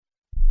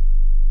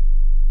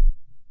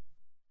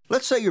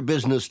Let's say your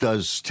business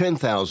does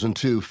 $10,000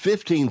 to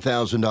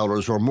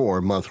 $15,000 or more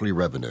monthly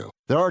revenue.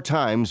 There are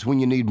times when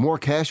you need more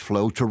cash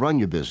flow to run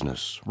your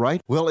business,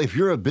 right? Well, if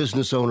you're a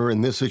business owner in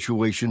this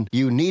situation,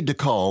 you need to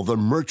call the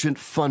Merchant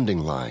Funding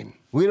Line.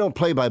 We don't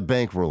play by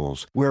bank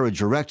rules. We're a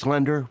direct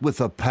lender with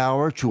the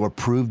power to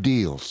approve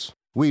deals.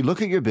 We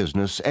look at your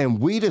business and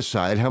we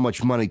decide how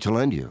much money to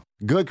lend you.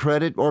 Good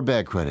credit or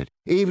bad credit,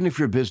 even if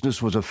your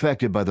business was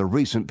affected by the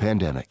recent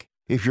pandemic.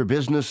 If your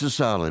business is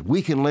solid,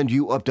 we can lend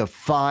you up to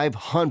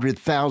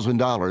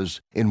 $500,000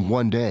 in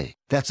one day.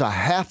 That's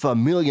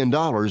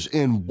 $500,000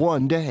 in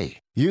one day.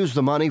 Use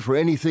the money for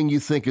anything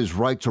you think is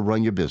right to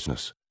run your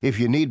business. If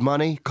you need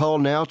money, call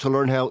now to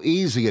learn how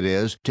easy it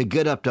is to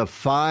get up to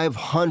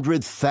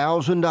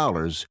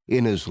 $500,000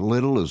 in as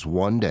little as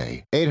one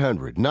day.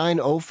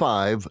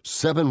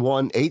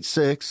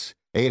 800-905-7186.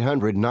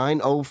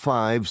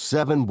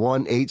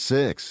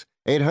 800-905-7186.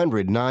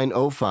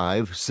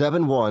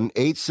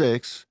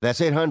 800-905-7186.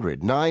 That's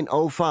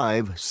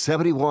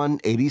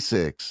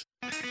 800-905-7186.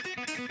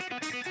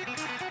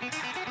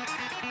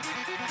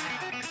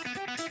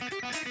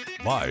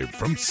 Live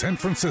from San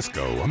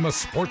Francisco on the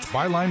Sports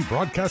Byline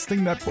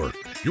Broadcasting Network,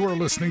 you are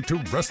listening to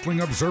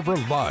Wrestling Observer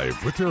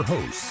Live with your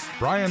hosts,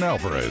 Bryan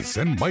Alvarez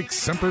and Mike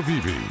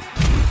Sempervive.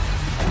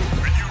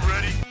 Are you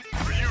ready?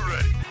 Are you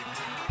ready?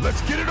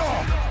 Let's get it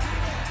on!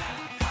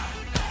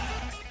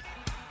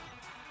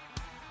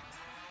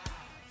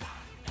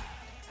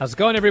 How's it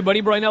going,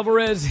 everybody? Bryan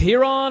Alvarez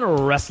here on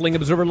Wrestling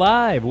Observer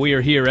Live. We are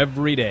here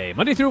every day,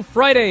 Monday through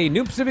Friday,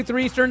 noon Pacific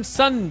 3 Eastern,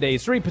 Sunday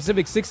 3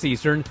 Pacific 6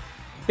 Eastern.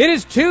 It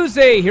is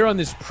Tuesday here on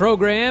this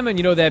program, and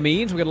you know what that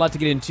means. We've got a lot to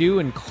get into,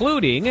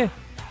 including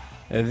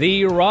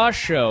the Raw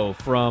show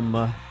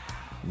from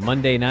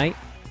Monday night.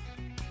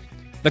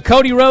 The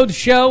Cody Rhodes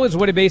show is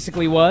what it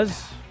basically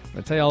was.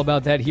 I'll tell you all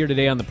about that here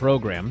today on the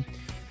program.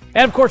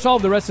 And, of course, all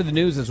of the rest of the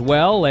news as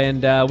well.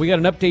 And we got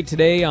an update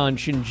today on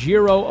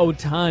Shinjiro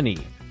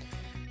Otani.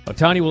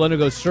 Otani will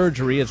undergo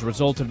surgery as a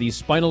result of the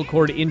spinal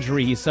cord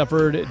injury he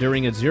suffered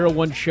during a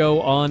 0-1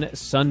 show on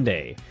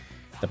Sunday.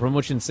 The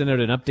promotion sent out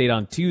an update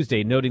on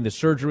Tuesday, noting the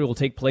surgery will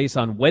take place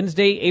on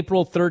Wednesday,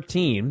 April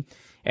 13,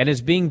 and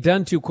is being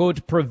done to,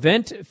 quote,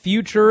 prevent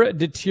future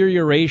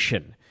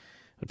deterioration.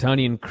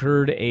 Otani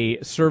incurred a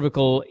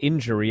cervical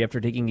injury after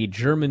taking a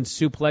German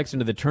suplex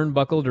into the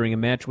turnbuckle during a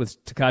match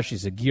with Takashi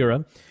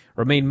Sugiura.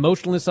 Remained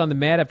motionless on the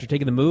mat after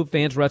taking the move.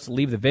 Fans were asked to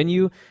leave the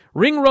venue.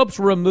 Ring ropes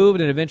were removed,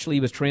 and eventually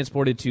he was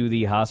transported to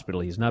the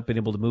hospital. He's not been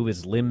able to move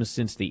his limbs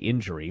since the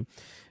injury.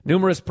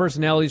 Numerous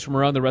personalities from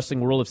around the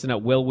wrestling world have sent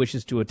out well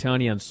wishes to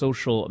Otani on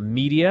social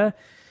media.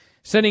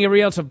 Sending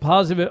every ounce of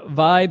positive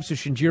vibes to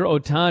Shinjiro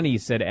Otani,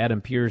 said Adam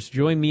Pearce.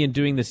 Join me in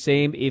doing the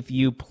same if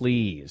you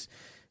please.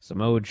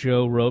 Samoa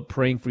Joe wrote,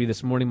 praying for you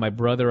this morning, my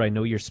brother. I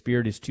know your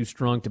spirit is too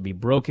strong to be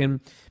broken.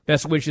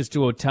 Best wishes to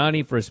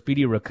Otani for a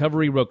speedy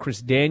recovery, wrote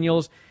Chris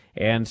Daniels.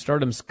 And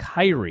Stardom's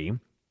Kyrie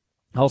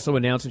also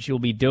announced that she will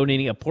be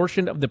donating a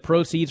portion of the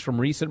proceeds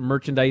from recent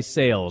merchandise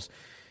sales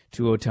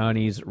to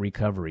Otani's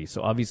recovery.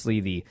 So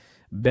obviously the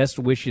best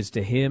wishes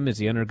to him as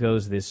he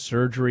undergoes this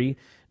surgery.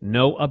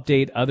 No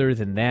update other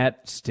than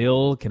that.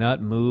 Still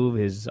cannot move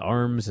his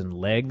arms and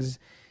legs.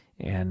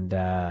 And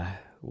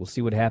we'll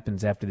see what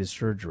happens after this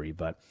surgery.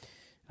 But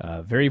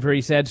very,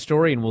 very sad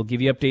story, and we'll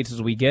give you updates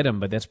as we get them.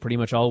 But that's pretty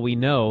much all we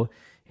know.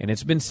 And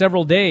it's been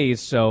several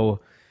days, so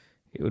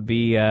it would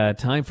be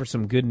time for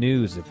some good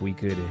news if we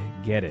could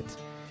get it.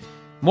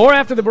 More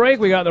after the break.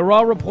 We got the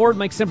Raw Report.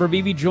 Mike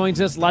Sempervive joins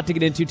us. A lot to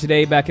get into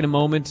today. Back in a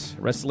moment.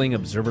 Wrestling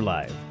Observer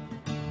Live.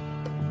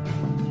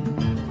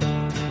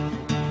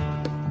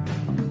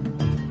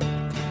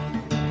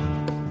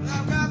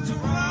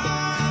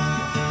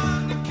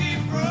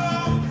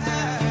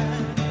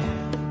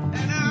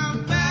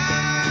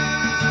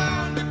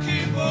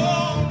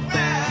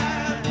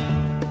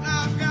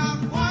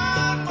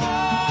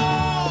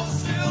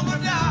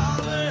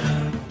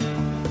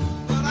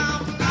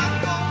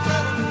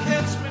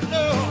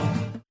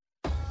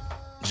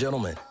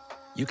 Gentlemen,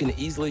 you can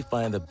easily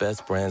find the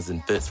best brands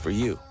and fits for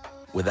you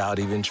without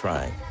even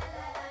trying.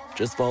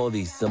 Just follow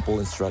these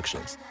simple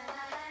instructions.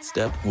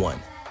 Step 1.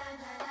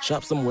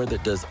 Shop somewhere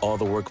that does all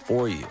the work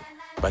for you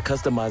by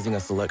customizing a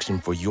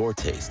selection for your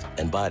taste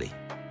and body.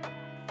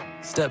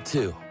 Step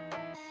 2.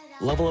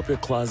 Level up your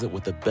closet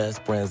with the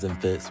best brands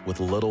and fits with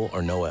little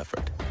or no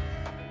effort.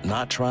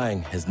 Not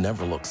trying has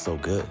never looked so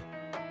good.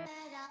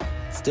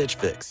 Stitch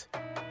Fix.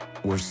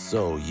 We're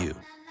so you.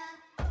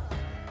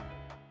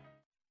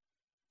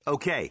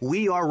 Okay,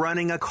 we are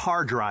running a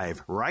car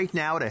drive right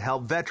now to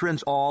help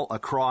veterans all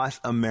across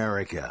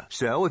America.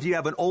 So if you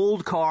have an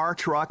old car,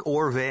 truck,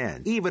 or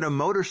van, even a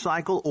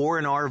motorcycle or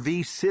an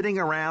RV sitting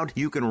around,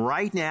 you can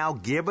right now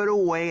give it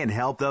away and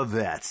help the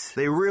vets.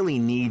 They really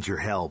need your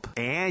help.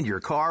 And your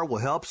car will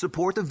help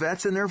support the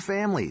vets and their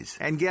families.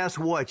 And guess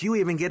what? You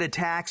even get a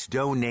tax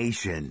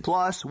donation.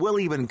 Plus, we'll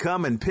even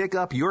come and pick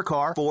up your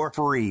car for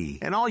free.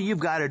 And all you've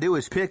got to do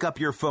is pick up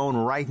your phone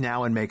right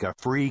now and make a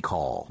free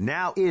call.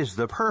 Now is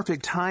the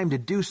perfect time time to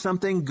do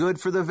something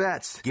good for the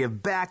vets.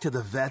 Give back to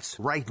the vets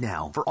right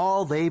now for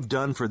all they've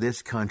done for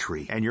this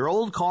country. And your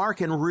old car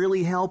can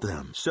really help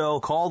them. So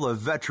call the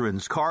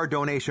Veterans Car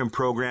Donation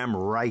Program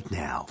right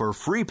now for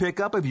free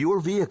pickup of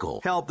your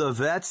vehicle. Help the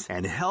vets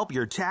and help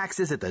your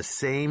taxes at the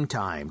same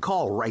time.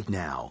 Call right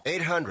now.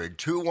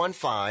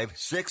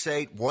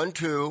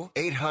 800-215-6812.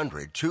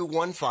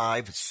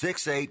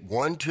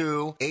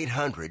 800-215-6812.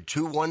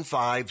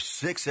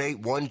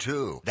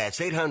 800-215-6812. That's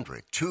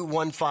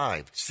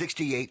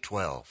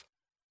 800-215-6812.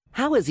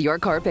 How is your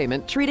car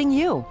payment treating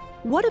you?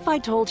 What if I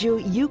told you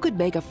you could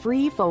make a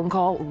free phone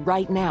call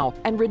right now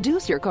and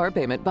reduce your car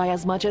payment by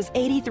as much as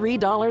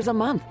 $83 a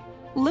month?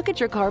 Look at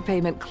your car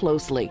payment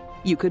closely.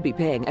 You could be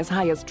paying as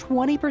high as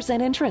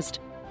 20% interest.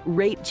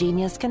 Rate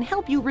Genius can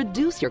help you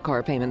reduce your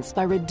car payments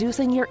by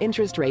reducing your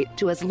interest rate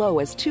to as low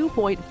as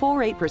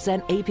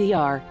 2.48%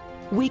 APR.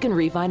 We can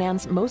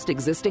refinance most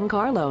existing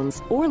car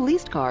loans or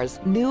leased cars,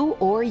 new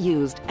or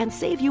used, and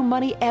save you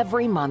money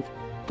every month.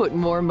 Put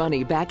more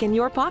money back in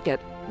your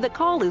pocket. The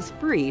call is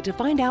free to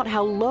find out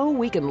how low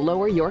we can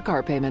lower your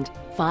car payment.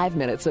 5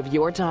 minutes of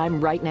your time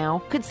right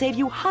now could save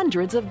you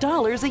hundreds of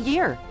dollars a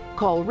year.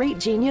 Call Rate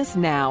Genius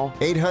now.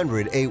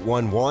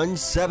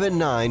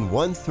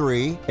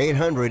 800-811-7913.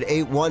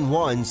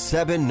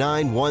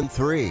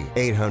 800-811-7913.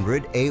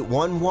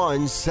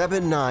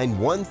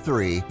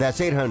 800-811-7913. That's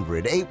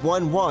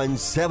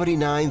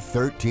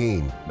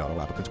 800-811-7913. Not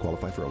all applicants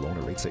qualify for a loan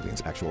or rate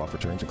savings. Actual offer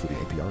terms, including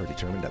APR, are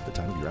determined at the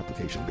time of your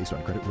application based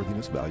on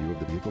creditworthiness, value of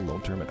the vehicle,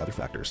 loan term, and other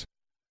factors.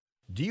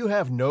 Do you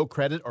have no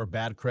credit or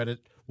bad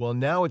credit? Well,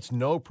 now it's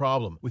no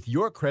problem with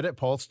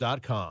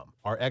YourCreditPulse.com.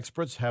 Our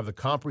experts have the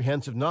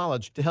comprehensive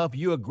knowledge to help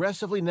you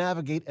aggressively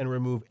navigate and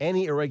remove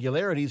any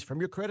irregularities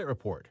from your credit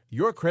report.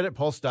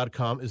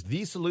 YourCreditPulse.com is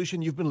the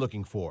solution you've been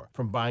looking for,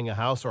 from buying a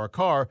house or a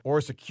car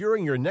or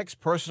securing your next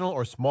personal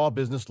or small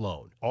business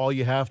loan. All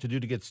you have to do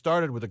to get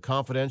started with a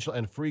confidential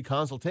and free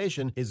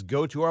consultation is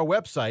go to our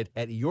website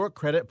at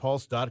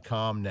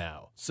YourCreditPulse.com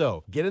now.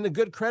 So, get in the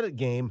good credit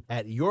game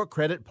at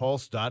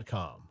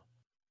YourCreditPulse.com.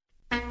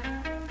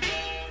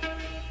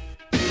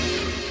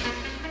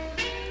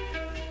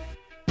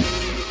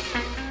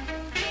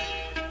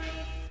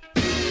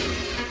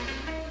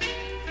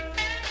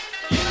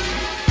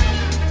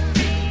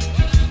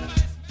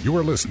 You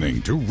are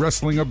listening to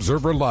Wrestling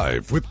Observer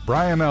Live with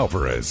Bryan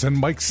Alvarez and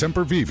Mike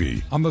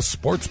Sempervive on the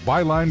Sports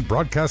Byline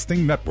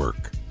Broadcasting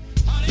Network.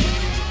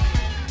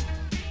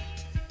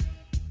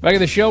 Back at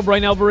the show,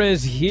 Bryan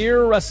Alvarez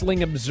here,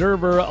 Wrestling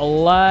Observer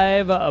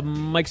Live.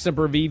 Mike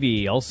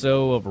Sempervive,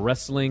 also of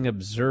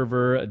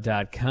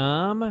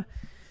WrestlingObserver.com. A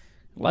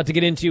lot to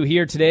get into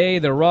here today.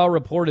 The Raw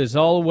report, as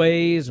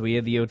always. We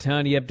had the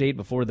Otani update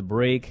before the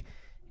break,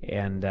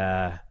 and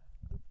a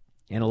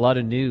lot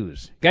of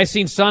news. Guys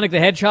seen Sonic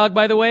the Hedgehog,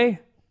 by the way?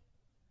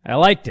 I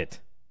liked it.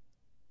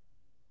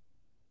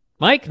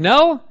 Mike,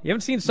 no? You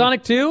haven't seen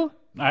Sonic 2?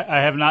 I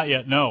have not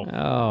yet, no.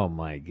 Oh,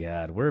 my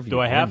God. Where have you Do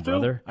I been, have to?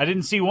 brother? I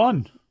didn't see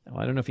one. Well,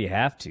 I don't know if you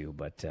have to,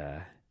 but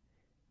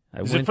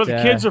Is it for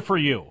the kids or for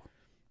you?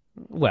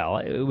 Well,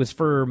 it was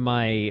for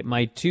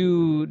my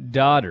two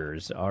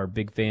daughters are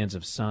big fans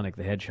of Sonic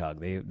the Hedgehog.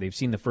 They've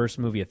seen the first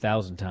movie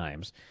 1,000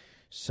 times.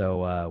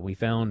 So we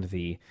found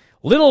the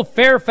Little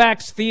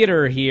Fairfax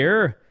Theater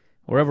here,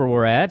 wherever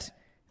we're at,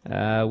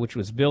 which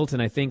was built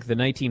in, I think, the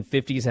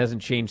 1950s,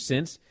 hasn't changed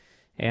since.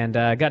 And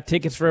got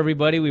tickets for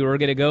everybody. We were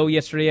going to go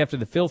yesterday after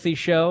the Filthy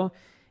show.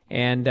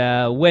 And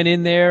went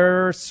in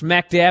there,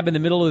 smack dab in the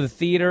middle of the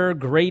theater,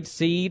 great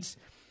seats.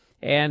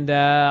 And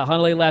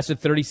Hanley lasted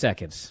 30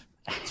 seconds.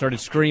 Started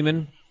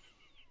screaming.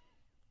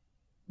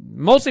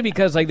 Mostly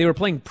because they were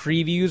playing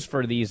previews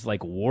for these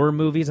war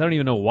movies. I don't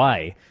even know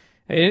why.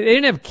 They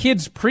didn't have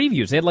kids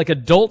previews. They had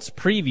adults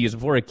previews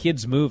before a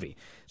kids movie.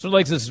 So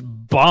this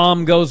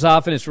bomb goes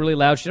off and it's really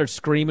loud. She starts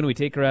screaming. We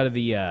take her out of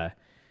the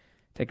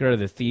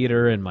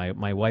theater, and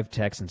my wife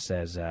texts and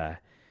says,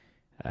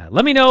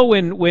 let me know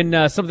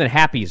when something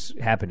happy's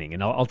happening,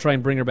 and I'll try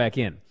and bring her back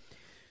in.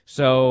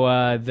 So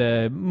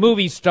the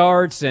movie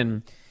starts,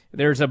 and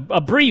there's a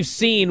brief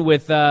scene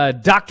with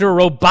Dr.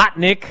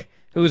 Robotnik,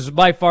 who's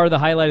by far the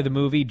highlight of the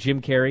movie,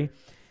 Jim Carrey.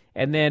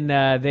 And then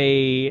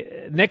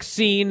next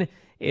scene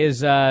is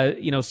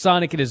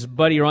Sonic and his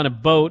buddy are on a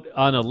boat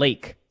on a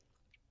lake.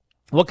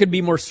 What could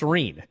be more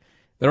serene?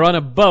 They're on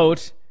a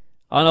boat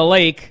on a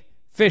lake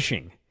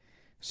fishing.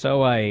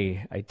 So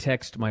I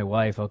text my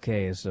wife,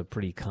 okay, it's a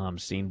pretty calm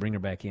scene, bring her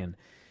back in.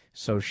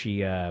 So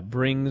she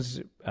brings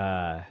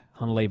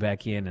Hanley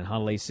back in, and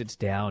Hanley sits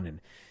down,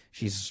 and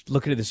she's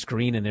looking at the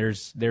screen, and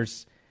there's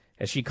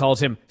as she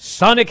calls him,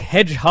 Sonic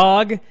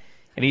Hedgehog,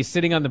 and he's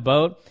sitting on the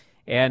boat,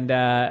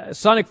 and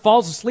Sonic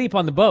falls asleep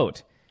on the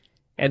boat.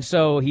 And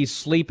so he's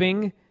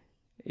sleeping,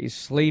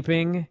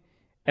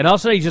 and all of a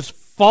sudden he just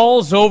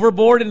falls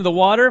overboard into the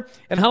water,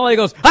 and Hanley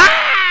goes,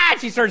 ah!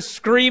 She starts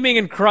screaming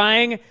and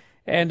crying.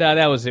 And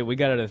that was it. We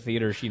got out of the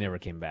theater. She never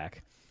came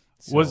back.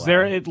 So, was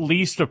there at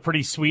least a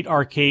pretty sweet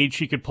arcade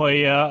she could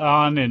play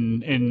on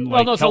and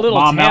well, no, it's a little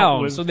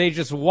town, so they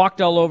just walked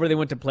all over. They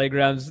went to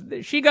playgrounds.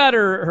 She got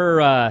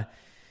her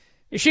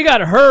She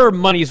got her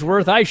money's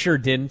worth. I sure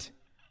didn't.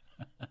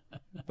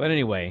 But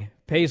anyway,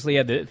 Paisley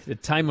had the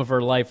time of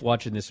her life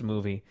watching this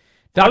movie.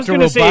 I was going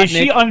to say, is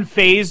she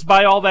unfazed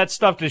by all that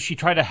stuff? Does she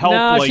try to help?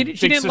 No, she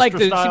didn't like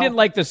the style? She didn't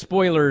like the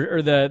spoiler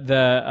or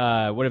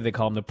the whatever they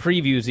call them, the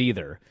previews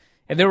either.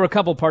 And there were a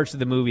couple parts of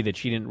the movie that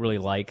she didn't really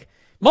like,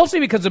 mostly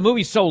because the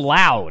movie's so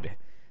loud.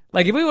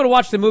 Like if we would have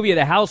watched the movie at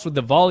the house with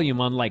the volume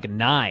on like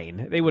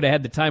 9, they would have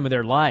had the time of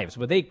their lives.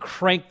 But they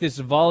cranked this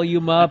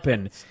volume up,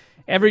 and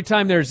every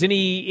time there's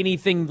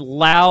anything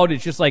loud,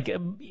 it's just like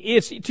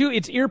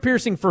it's ear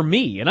piercing for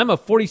me. And I'm a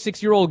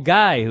 46-year-old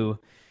guy who,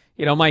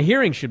 my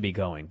hearing should be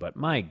going. But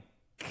my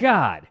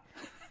God.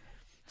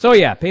 So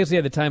yeah, Paisley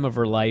had the time of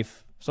her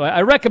life. So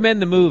I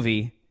recommend the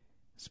movie,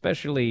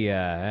 especially.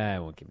 I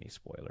won't give any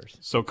spoilers.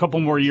 So a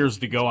couple more years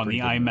to go on the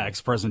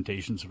IMAX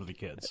presentations for the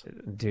kids,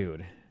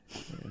 dude.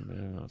 I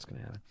don't know what's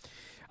going to happen.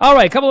 All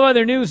right, a couple of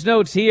other news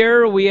notes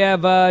here. We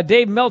have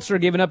Dave Meltzer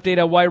gave an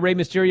update on why Rey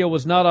Mysterio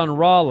was not on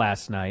Raw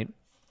last night.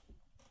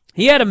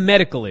 He had a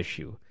medical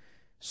issue,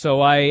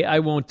 so I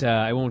won't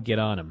get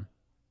on him.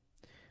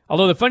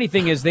 Although the funny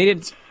thing is they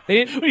didn't.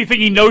 What, do you think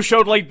he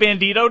no-showed like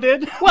Bandito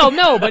did? Well,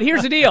 no, but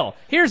here's the deal.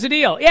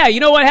 Yeah, you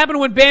know what happened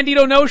when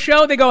Bandito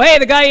no-showed? They go, hey,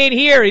 the guy ain't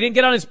here. He didn't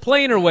get on his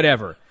plane or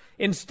whatever.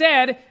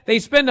 Instead, they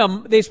spend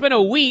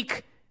a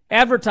week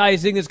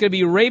advertising it's going to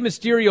be Rey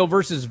Mysterio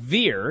versus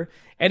Veer,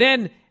 and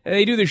then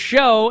they do the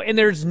show, and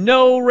there's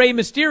no Rey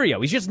Mysterio.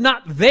 He's just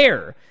not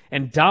there.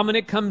 And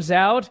Dominic comes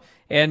out,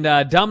 and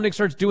Dominic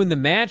starts doing the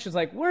match. It's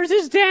like, where's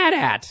his dad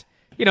at?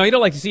 You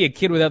don't like to see a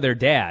kid without their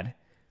dad.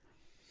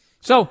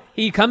 So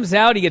he comes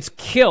out, he gets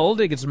killed,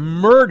 he gets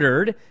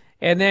murdered,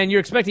 and then you're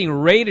expecting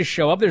Rey to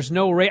show up. There's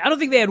no Rey. I don't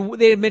think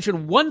they had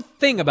mentioned one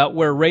thing about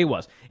where Rey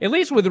was. At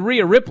least with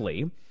Rhea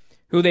Ripley,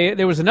 who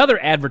there was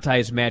another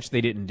advertised match they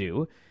didn't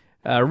do.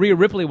 Rhea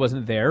Ripley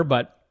wasn't there,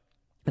 but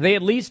they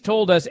at least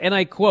told us, and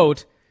I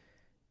quote,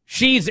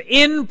 she's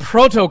in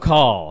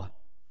protocol.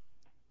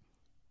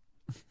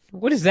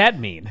 What does that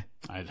mean?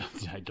 I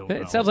don't know.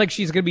 It sounds like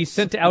she's going to be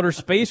sent to outer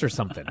space or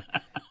something.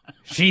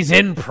 She's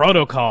in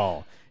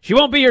protocol. She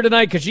won't be here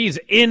tonight because she's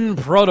in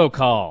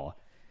protocol.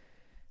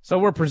 So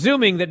we're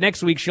presuming that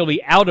next week she'll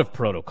be out of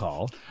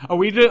protocol. Are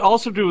we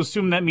also to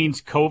assume that means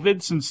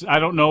COVID, since I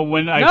don't know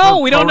when I No,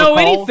 we don't know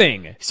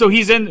anything. So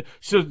he's in,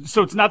 so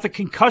it's not the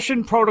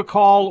concussion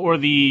protocol or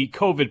the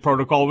COVID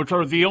protocol, which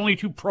are the only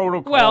two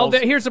protocols well,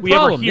 here's the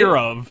problem. We ever hear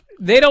of.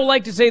 They don't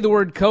like to say the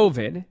word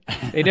COVID.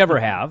 They never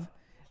have.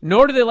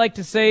 Nor do they like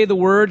to say the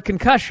word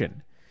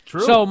concussion.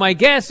 True. So my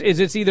guess is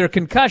it's either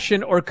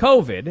concussion or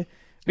COVID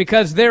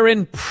because they're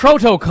in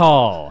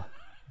protocol.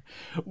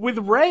 With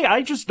Rey,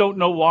 I just don't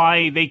know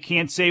why they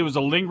can't say it was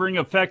a lingering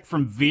effect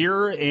from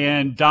Veer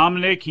and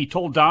Dominic. He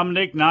told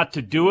Dominic not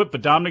to do it,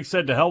 but Dominic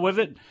said to hell with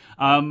it.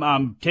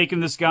 I'm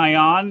taking this guy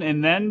on,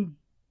 and then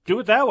do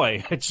it that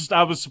way.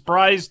 I was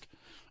surprised.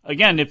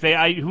 Again,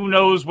 who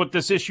knows what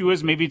this issue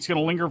is? Maybe it's going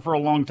to linger for a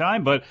long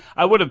time, but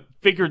I would have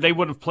figured they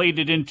would have played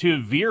it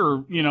into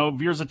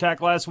Veer's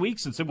attack last week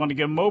since they want to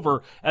get him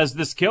over as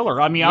this killer.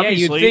 I mean,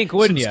 obviously, you'd think,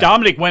 wouldn't since you?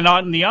 Dominic went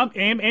out in the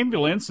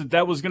ambulance,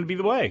 that was going to be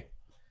the way.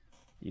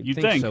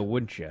 You'd think so,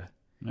 wouldn't you?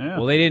 Yeah.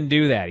 Well, they didn't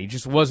do that. He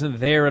just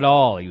wasn't there at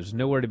all. He was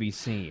nowhere to be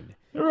seen.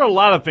 There were a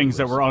lot of things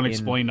that were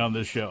unexplained on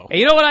this show. Hey,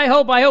 you know what I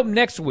hope? I hope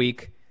next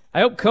week,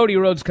 Cody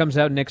Rhodes comes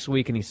out next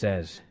week and he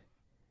says,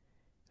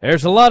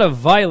 there's a lot of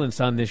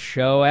violence on this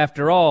show.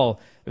 After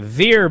all,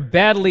 Veer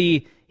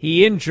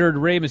he injured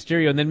Rey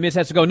Mysterio, and then Miz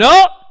has to go,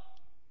 no,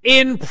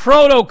 in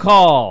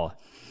protocol.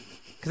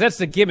 Because that's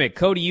the gimmick.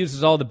 Cody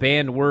uses all the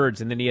banned words,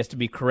 and then he has to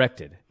be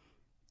corrected.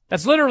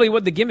 That's literally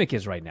what the gimmick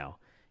is right now.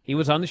 He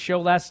was on the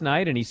show last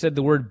night, and he said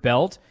the word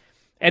belt.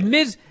 And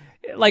Miz,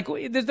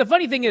 the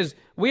funny thing is,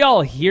 we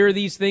all hear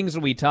these things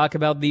when we talk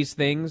about these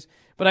things,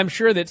 but I'm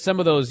sure that some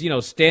of those,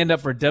 stand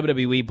up for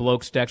WWE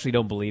blokes actually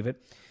don't believe it.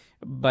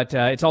 But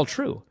it's all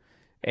true.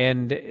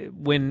 And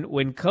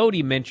when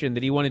Cody mentioned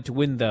that he wanted to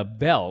win the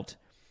belt,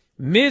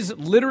 Miz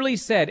literally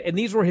said, and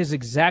these were his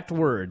exact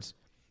words,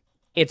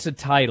 it's a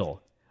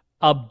title.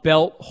 A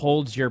belt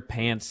holds your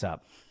pants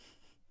up.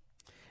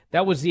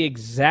 That was the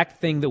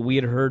exact thing that we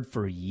had heard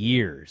for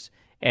years.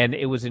 And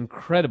it was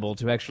incredible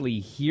to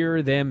actually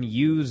hear them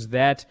use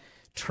that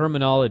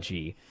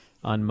terminology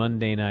on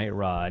Monday Night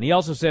Raw. And he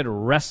also said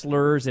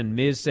wrestlers, and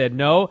Miz said,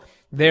 no,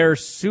 they're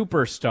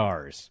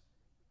superstars.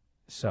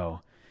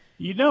 So,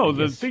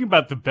 the thing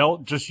about the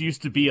belt just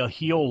used to be a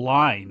heel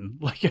line.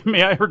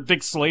 I heard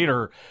Dick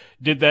Slater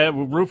did that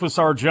with Rufus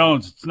R.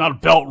 Jones. It's not a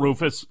belt,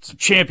 Rufus. It's a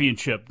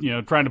championship,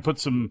 trying to put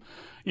some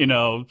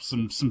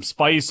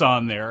spice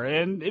on there.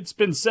 And it's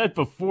been said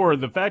before,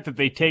 the fact that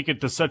they take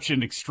it to such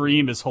an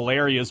extreme is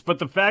hilarious. But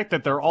the fact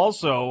that they're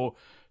also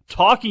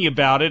talking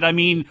about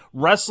it,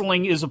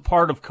 wrestling is a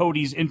part of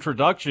Cody's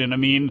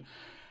introduction.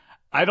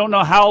 I don't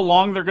know how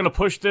long they're going to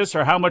push this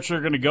or how much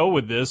they're going to go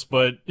with this,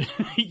 but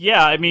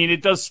yeah,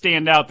 it does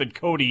stand out that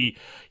Cody,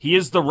 he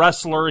is the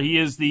wrestler. He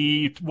is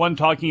the one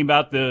talking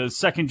about the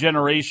second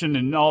generation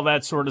and all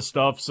that sort of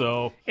stuff.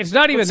 So it's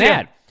not even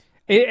that.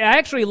 I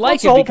actually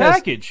like the it whole because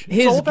package.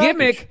 his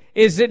gimmick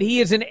is that he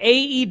is an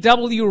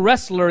AEW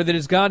wrestler that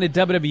has gone to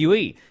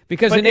WWE.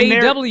 Because in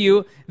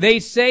AEW, they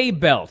say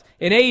belt.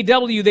 In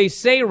AEW, they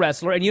say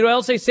wrestler. And you know what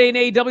else they say in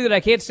AEW that I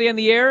can't say on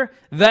the air?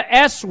 The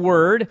S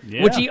word,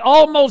 which he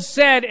almost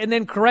said and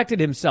then corrected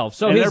himself.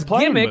 So his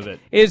gimmick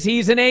is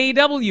he's an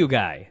AEW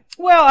guy.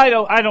 Well,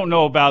 I don't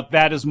know about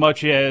that as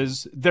much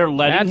as they're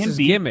letting him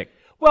be. Gimmick.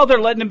 Well, they're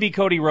letting him be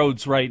Cody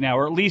Rhodes right now,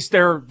 or at least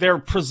they're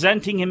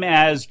presenting him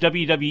as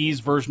WWE's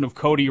version of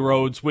Cody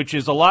Rhodes, which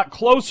is a lot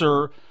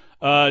closer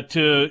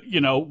to,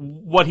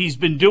 what he's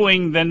been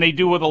doing than they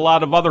do with a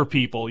lot of other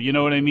people. You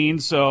know what I mean?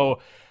 So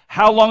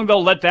how long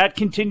they'll let that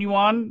continue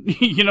on,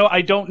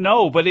 I don't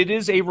know. But it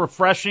is a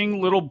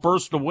refreshing little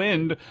burst of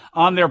wind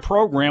on their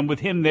program with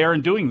him there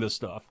and doing this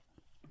stuff.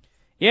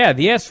 Yeah,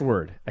 the S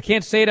word. I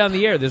can't say it on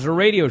the air. There's a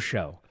radio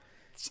show.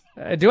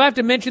 Do I have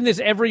to mention this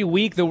every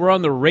week that we're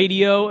on the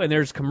radio and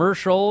there's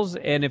commercials?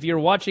 And if you're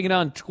watching it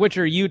on Twitch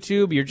or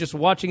YouTube, you're just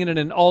watching it in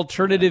an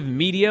alternative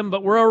medium,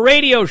 but we're a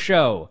radio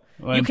show.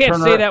 Well, you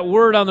can't say that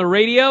word on the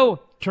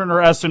radio.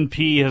 Turner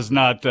S&P has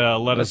not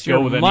let us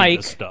go with any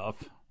of this stuff.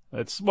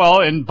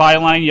 And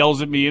Byline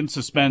yells at me and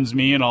suspends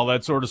me and all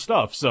that sort of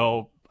stuff.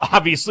 So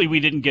obviously we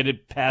didn't get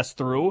it passed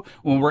through.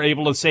 When we're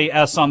able to say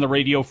S on the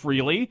radio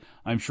freely,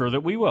 I'm sure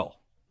that we will.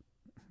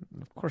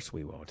 Of course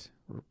we won't.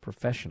 We're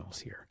professionals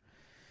here.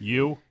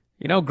 You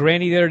know,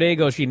 Granny the other day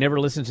goes, she never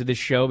listens to this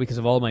show because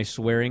of all my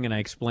swearing, and I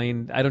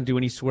explained I don't do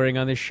any swearing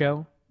on this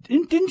show.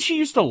 Didn't she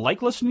used to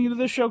like listening to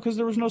this show because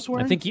there was no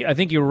swearing? I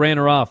think you ran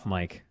her off,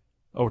 Mike.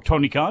 Oh,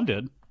 Tony Khan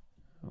did.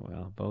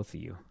 Well, both of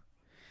you.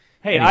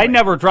 Hey, anyway. I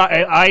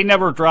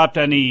never dropped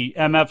any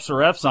MFs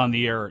or Fs on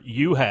the air.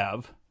 You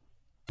have.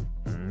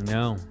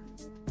 No.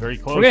 Very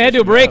close. We're going to head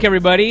to a break,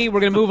 everybody. We're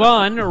going to move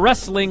on.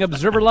 Wrestling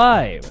Observer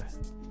Live.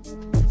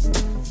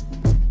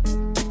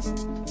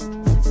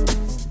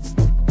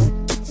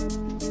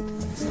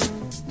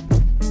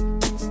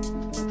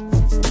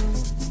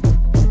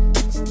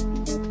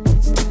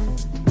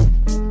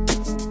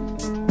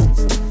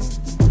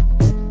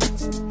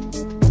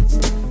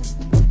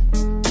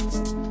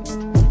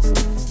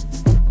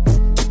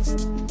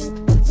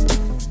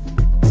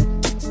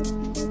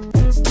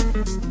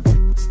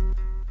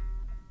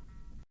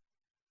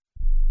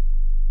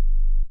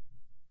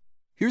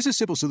 Here's a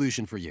simple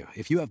solution for you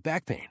if you have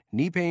back pain,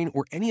 knee pain,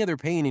 or any other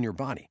pain in your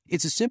body.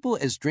 It's as simple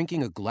as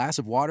drinking a glass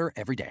of water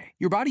every day.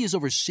 Your body is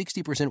over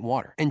 60%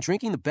 water, and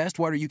drinking the best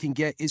water you can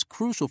get is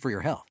crucial for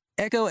your health.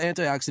 Echo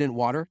Antioxidant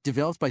Water,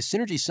 developed by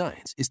Synergy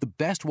Science, is the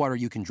best water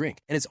you can drink,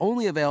 and it's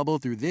only available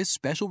through this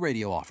special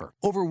radio offer.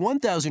 Over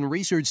 1,000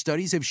 research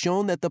studies have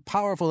shown that the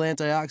powerful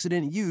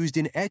antioxidant used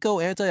in Echo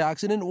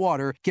Antioxidant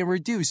Water can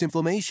reduce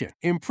inflammation,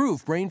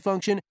 improve brain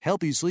function,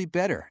 help you sleep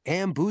better,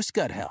 and boost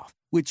gut health.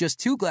 With just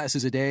 2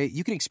 glasses a day,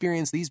 you can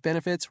experience these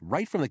benefits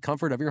right from the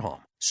comfort of your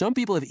home. Some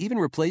people have even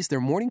replaced their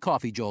morning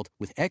coffee jolt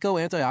with Echo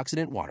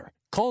Antioxidant Water.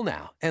 Call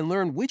now and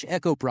learn which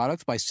Echo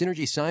product by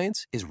Synergy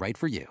Science is right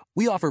for you.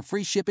 We offer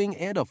free shipping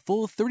and a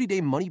full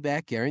 30-day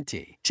money-back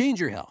guarantee. Change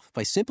your health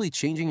by simply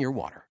changing your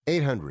water.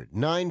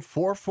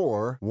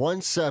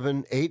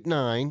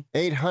 800-944-1789.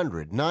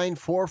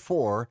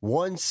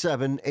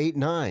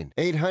 800-944-1789.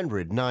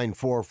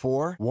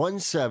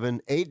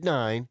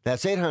 800-944-1789.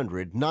 That's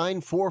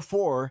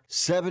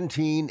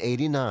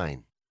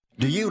 800-944-1789.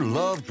 Do you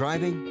love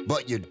driving,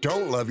 but you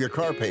don't love your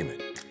car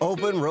payment?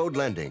 Open Road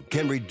Lending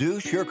can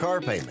reduce your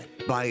car payment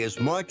by as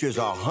much as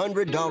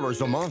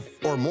 $100 a month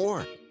or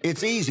more.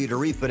 It's easy to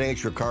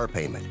refinance your car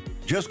payment.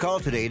 Just call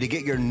today to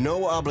get your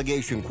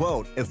no-obligation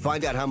quote and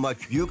find out how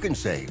much you can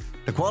save.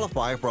 To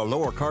qualify for a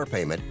lower car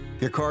payment,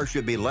 your car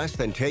should be less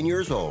than 10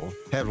 years old,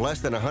 have less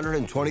than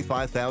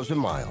 125,000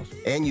 miles,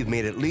 and you've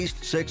made at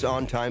least 6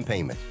 on-time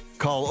payments.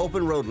 Call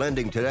Open Road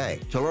Lending today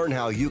to learn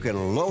how you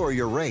can lower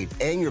your rate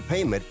and your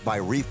payment by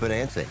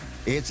refinancing.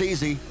 It's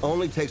easy,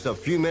 only takes a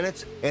few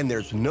minutes, and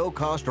there's no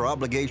cost or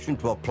obligation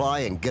to apply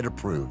and get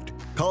approved.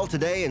 Call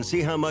today and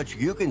see how much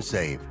you can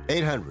save.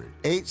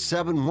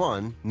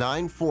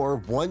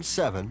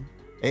 800-871-9417.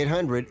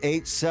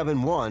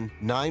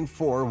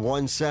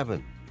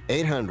 800-871-9417.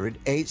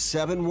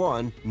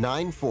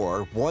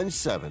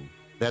 800-871-9417.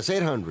 That's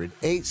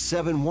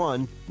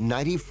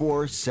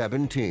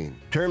 800-871-9417.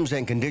 Terms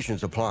and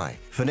conditions apply.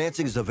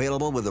 Financing is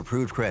available with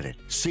approved credit.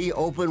 See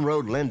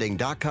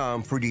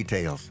openroadlending.com for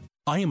details.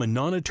 I am a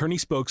non-attorney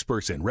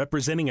spokesperson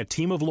representing a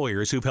team of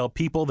lawyers who've helped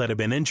people that have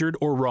been injured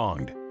or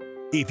wronged.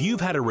 If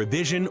you've had a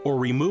revision or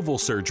removal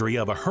surgery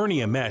of a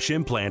hernia mesh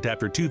implant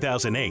after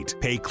 2008,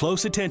 pay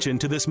close attention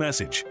to this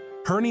message.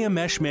 Hernia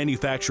mesh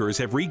manufacturers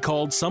have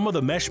recalled some of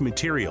the mesh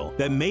material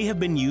that may have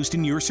been used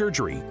in your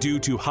surgery due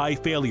to high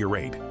failure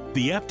rate.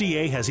 The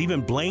FDA has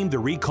even blamed the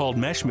recalled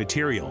mesh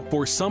material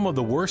for some of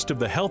the worst of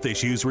the health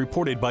issues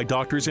reported by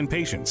doctors and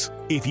patients.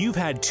 If you've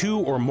had 2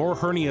 or more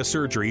hernia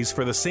surgeries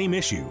for the same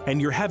issue and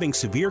you're having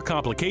severe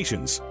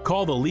complications,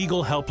 call the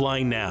legal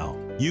helpline now.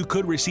 You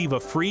could receive a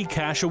free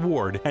cash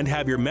award and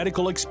have your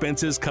medical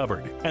expenses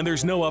covered. And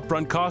there's no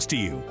upfront cost to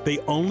you. They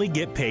only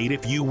get paid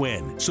if you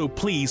win. So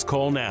please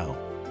call now.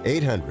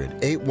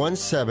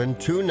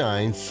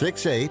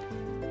 800-817-2968.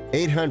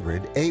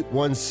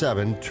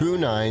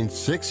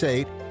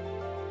 800-817-2968.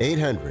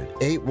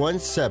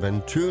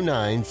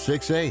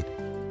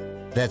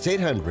 800-817-2968. That's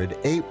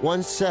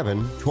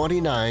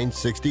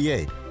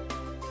 800-817-2968.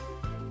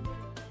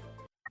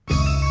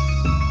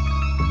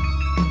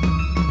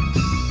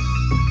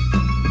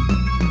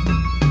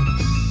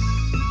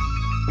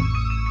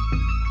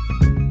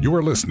 You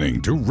are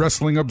listening to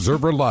Wrestling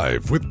Observer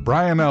Live with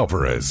Bryan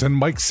Alvarez and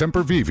Mike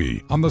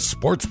Sempervive on the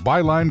Sports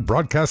Byline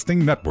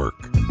Broadcasting Network.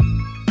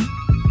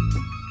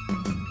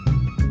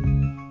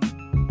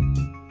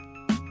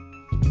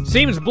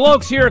 Seems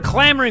blokes here are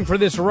clamoring for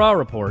this Raw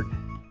report.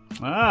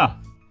 Ah.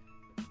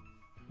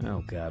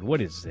 Oh, God, what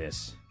is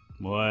this?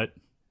 What?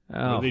 Oh, what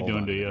are they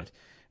doing to you?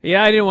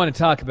 Yeah, I didn't want to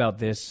talk about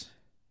this.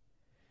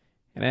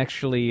 And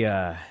actually,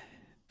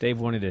 Dave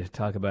wanted to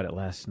talk about it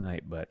last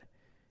night, but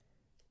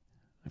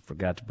I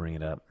forgot to bring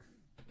it up.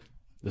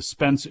 The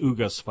Spence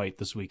Ugas fight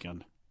this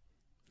weekend.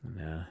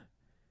 Nah.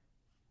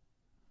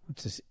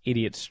 What's this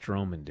idiot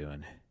Strowman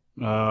doing?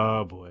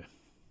 Oh, boy.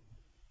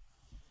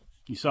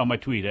 You saw my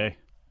tweet, eh?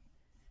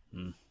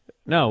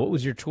 No, what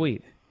was your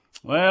tweet?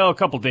 Well, a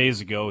couple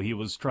days ago, he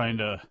was trying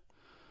to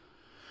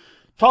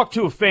talk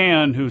to a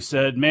fan who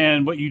said,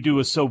 man, what you do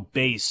is so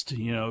based,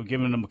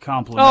 giving him a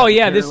compliment. Oh,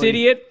 yeah, this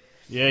idiot?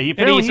 Yeah, he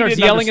starts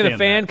yelling at the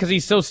fan because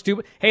he's so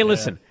stupid. Hey,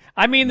 listen,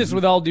 I mean this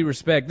with all due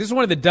respect. This is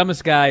one of the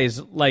dumbest guys,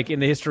 in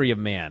the history of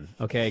man,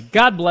 okay?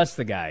 God bless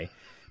the guy.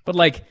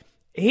 But,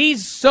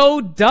 he's so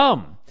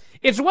dumb.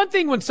 It's one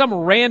thing when some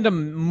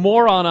random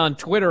moron on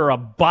Twitter or a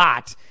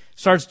bot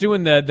starts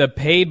doing the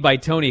paid by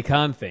Tony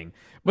Khan thing.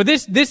 But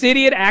this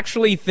idiot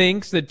actually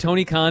thinks that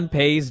Tony Khan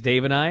pays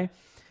Dave and I.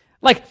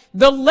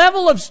 The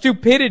level of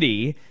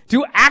stupidity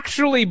to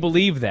actually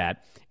believe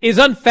that is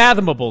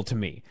unfathomable to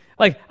me.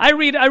 I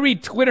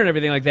read Twitter and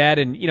everything like that,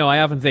 and, I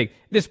often think,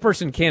 this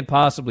person can't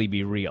possibly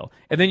be real.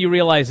 And then you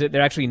realize that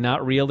they're actually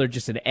not real. They're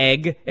just an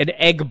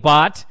egg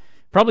bot,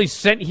 probably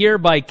sent here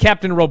by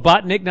Captain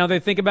Robotnik, now that I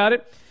think about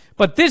it.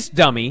 But this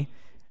dummy,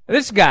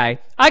 this guy,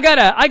 I got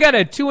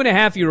a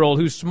 2.5-year-old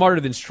who's smarter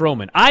than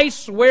Strowman. I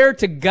swear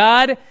to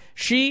God,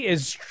 she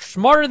is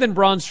smarter than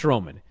Braun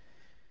Strowman.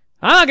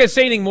 I'm not going to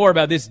say anything more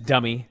about this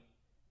dummy.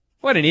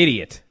 What an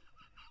idiot.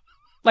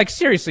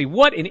 Seriously,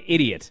 what an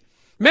idiot.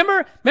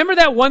 Remember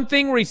that one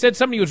thing where he said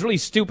something, he was really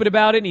stupid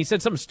about it, and he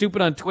said something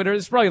stupid on Twitter?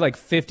 It's probably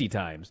 50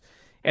 times.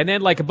 And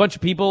then a bunch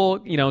of people,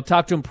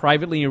 talked to him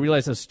privately, and he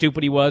realized how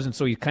stupid he was, and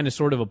so he kind of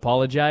sort of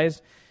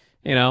apologized,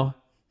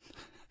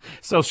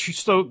 So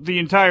the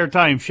entire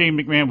time, Shane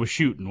McMahon was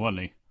shooting,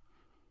 wasn't he?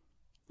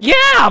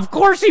 Yeah, of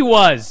course he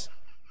was.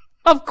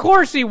 Of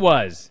course he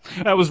was.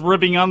 That was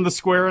ribbing on the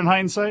square in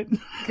hindsight?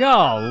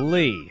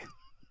 Golly.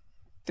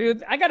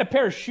 Dude, I got a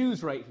pair of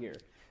shoes right here.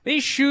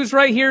 These shoes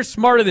right here,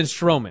 smarter than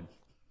Strowman.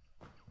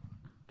 Do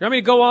you want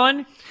me to go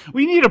on?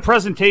 We need a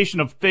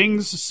presentation of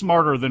things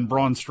smarter than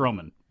Braun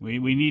Strowman. We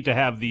need to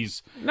have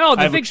these. No,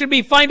 the thing should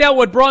be find out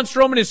what Braun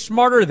Strowman is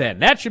smarter than.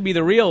 That should be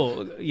the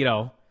real,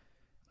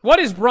 What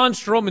is Braun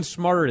Strowman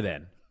smarter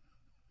than?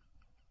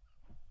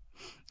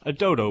 A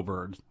dodo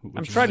bird.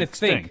 I'm trying to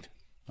think.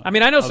 I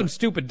know some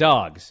stupid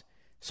dogs.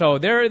 So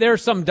there are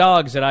some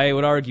dogs that I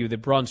would argue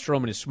that Braun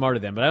Strowman is smarter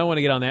than, but I don't want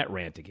to get on that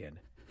rant again.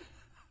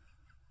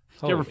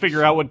 Did you ever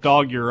figure out what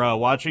dog you're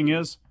watching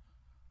is?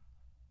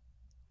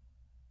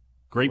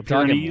 Great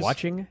Pyrenees. Dog I'm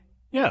watching?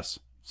 Yes.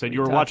 Said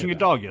you were watching a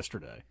dog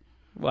yesterday.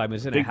 Well, I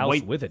was in a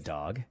house with a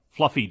dog.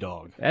 Fluffy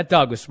dog. That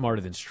dog was smarter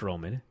than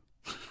Strowman.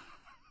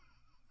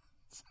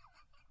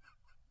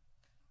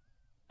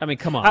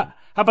 Come on. How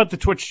about the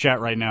Twitch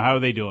chat right now? How are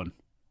they doing?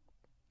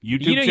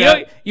 YouTube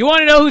chat? You want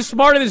to know who's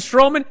smarter than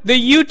Strowman? The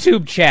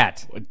YouTube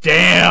chat.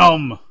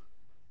 Damn.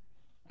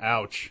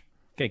 Ouch.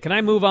 Okay, can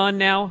I move on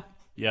now?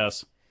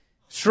 Yes.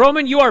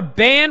 Strowman, you are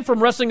banned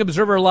from Wrestling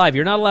Observer Live.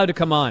 You're not allowed to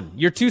come on.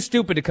 You're too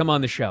stupid to come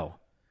on the show.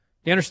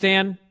 You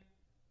understand?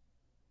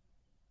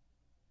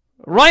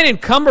 Ryan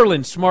and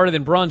Cumberland smarter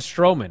than Braun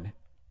Strowman.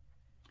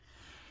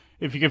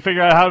 If you could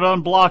figure out how to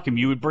unblock him,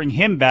 you would bring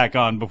him back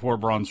on before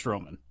Braun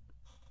Strowman.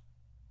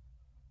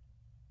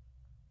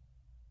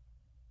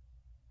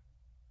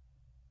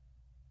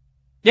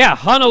 Yeah,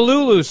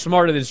 Honolulu's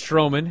smarter than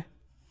Strowman.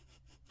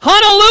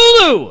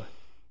 Honolulu!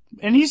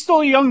 And he's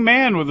still a young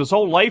man with his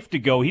whole life to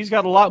go. He's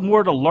got a lot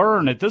more to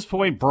learn. At this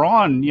point,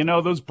 Braun,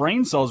 those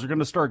brain cells are going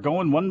to start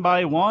going one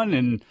by one.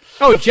 And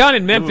John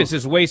in Memphis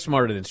is way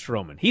smarter than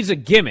Strowman. He's a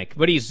gimmick,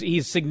 but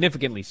he's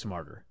significantly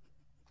smarter.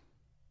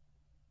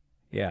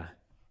 Yeah.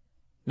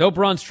 No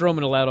Braun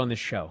Strowman allowed on this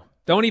show.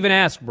 Don't even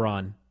ask,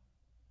 Braun.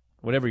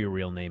 Whatever your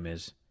real name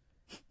is.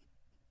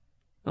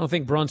 I don't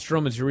think Braun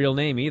Strowman's your real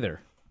name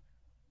either.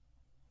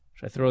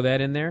 Should I throw that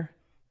in there?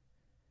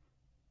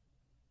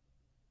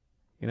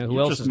 You know who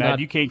You're else just is mad not?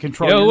 You can't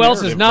control. You know who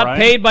else is not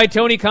Bryan? Paid by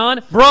Tony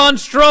Khan? Braun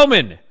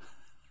Strowman.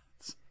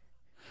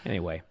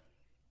 Anyway,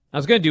 I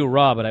was going to do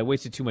Raw, but I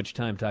wasted too much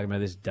time talking about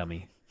this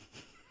dummy.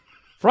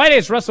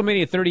 Friday's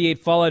WrestleMania 38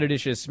 Fallout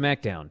Edition of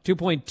SmackDown.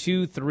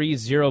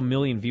 2.230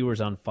 million viewers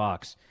on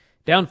Fox.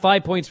 down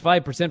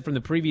 5.5% from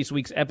the previous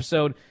week's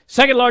episode.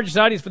 Second largest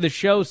audience for the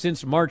show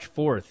since March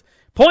 4th.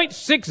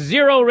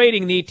 0.60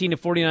 rating in the 18 to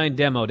 49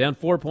 demo, down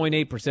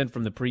 4.8%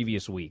 from the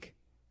previous week.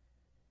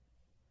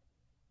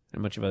 And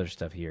a bunch of other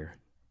stuff here.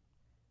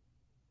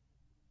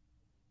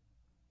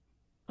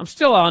 I'm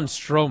still on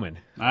Strowman.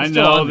 I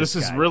know, this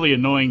is really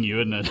annoying you,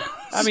 isn't it?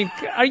 I mean,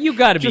 you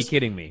got to be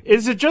kidding me.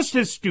 Is it just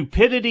his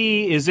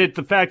stupidity? Is it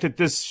the fact that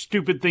this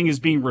stupid thing is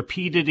being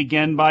repeated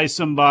again by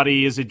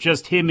somebody? Is it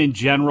just him in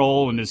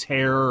general and his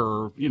hair?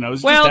 Or, is it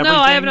just everything? No,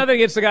 I have nothing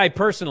against the guy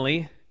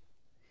personally.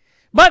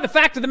 But the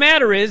fact of the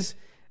matter is,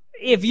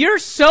 if you're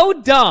so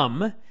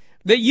dumb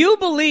that you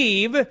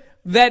believe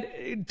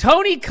that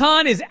Tony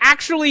Khan is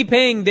actually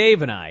paying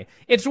Dave and I,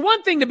 it's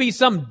one thing to be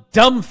some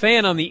dumb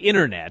fan on the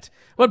internet.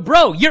 But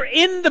bro, you're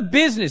in the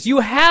business. You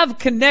have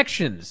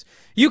connections.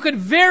 You could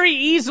very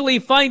easily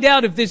find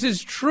out if this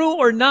is true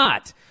or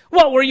not.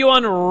 What, were you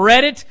on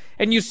Reddit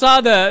and you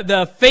saw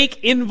the fake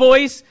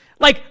invoice?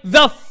 Like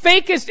the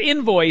fakest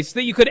invoice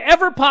that you could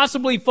ever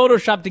possibly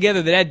Photoshop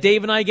together that had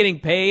Dave and I getting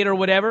paid or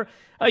whatever.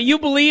 You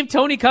believe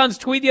Tony Khan's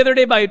tweet the other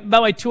day about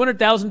my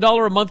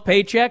 $200,000 a month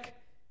paycheck?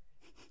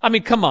 I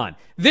mean, come on.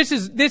 This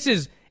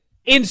is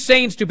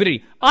insane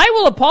stupidity. I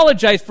will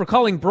apologize for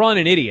calling Braun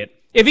an idiot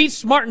if he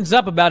smartens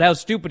up about how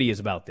stupid he is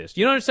about this.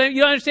 You know what I'm saying?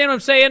 You understand what I'm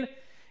saying?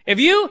 If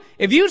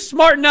you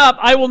smarten up,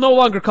 I will no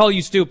longer call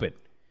you stupid.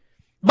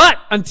 But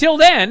until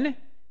then,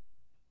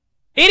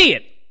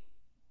 idiot.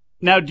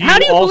 Now, how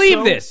do you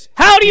believe this?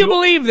 How do you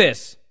believe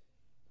this?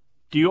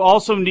 Do you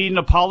also need an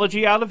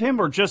apology out of him,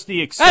 or just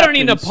the acceptance? I don't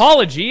need an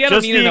apology. I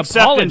don't need an apology. Just the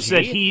acceptance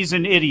that he's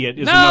an idiot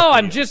is No,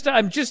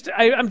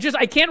 enough.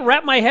 I can't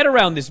wrap my head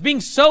around this being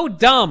so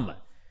dumb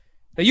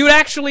that you would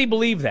actually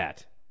believe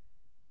that.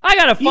 I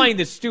gotta find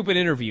this stupid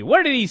interview.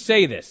 Where did he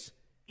say this?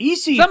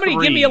 EC3. Somebody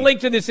give me a link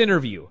to this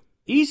interview.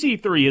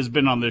 EC3 has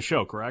been on this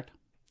show, correct?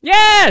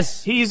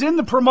 Yes! He's in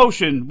the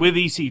promotion with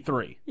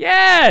EC3.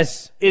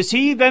 Yes! Is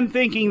he then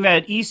thinking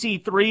that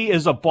EC3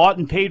 is a bought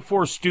and paid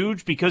for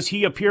stooge because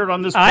he appeared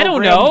on this program I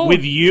don't know.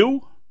 with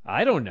you?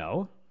 I don't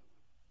know.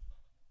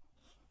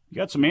 You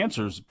got some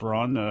answers,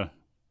 Braun.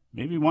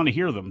 Maybe you want to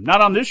hear them. Not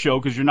on this show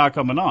because you're not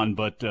coming on,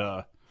 but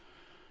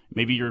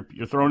maybe you're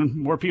throwing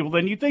more people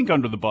than you think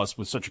under the bus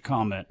with such a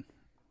comment.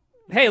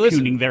 Hey, listen.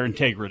 Tuning their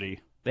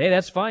integrity. Hey,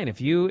 that's fine. If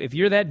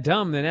you're that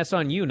dumb, then that's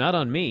on you, not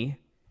on me.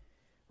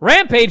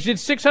 Rampage did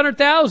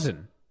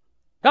 600,000,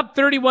 up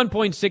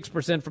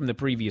 31.6% from the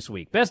previous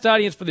week. Best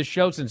audience for the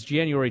show since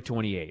January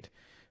 28.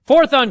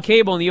 Fourth on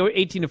cable in the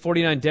 18 to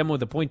 49 demo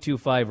with a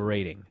 .25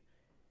 rating.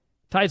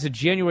 Ties the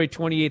January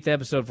 28th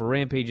episode for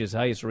Rampage's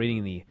highest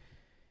rating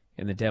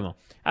in the demo.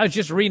 I was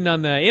just reading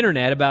on the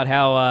internet about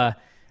how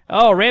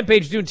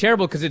Rampage is doing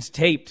terrible because it's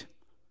taped.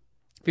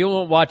 People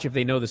won't watch if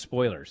they know the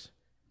spoilers.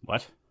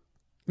 What?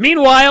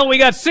 Meanwhile, we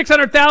got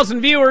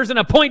 600,000 viewers and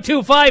a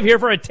 .25 here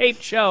for a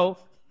taped show.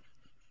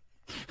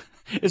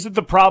 Is it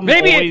the problem?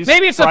 Maybe it's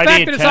the fact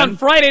that it's on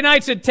Friday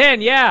nights at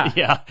 10. Yeah.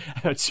 Yeah.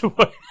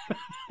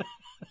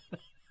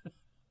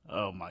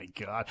 Oh my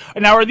God!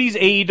 Now, are these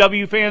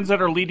AEW fans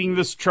that are leading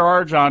this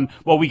charge on?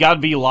 Well, we got to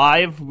be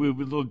live.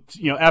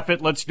 F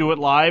it, let's do it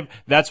live.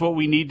 That's what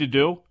we need to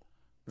do.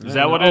 Is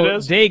that what it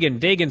is?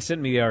 Dagan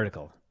sent me the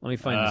article. Let me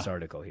find this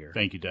article here.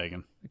 Thank you,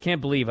 Dagan. I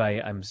can't believe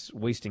I'm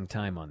wasting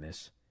time on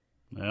this.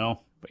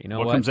 Well, but you know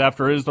what comes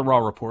after is the Raw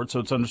report, so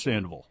it's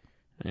understandable.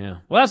 Yeah.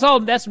 Well, that's all.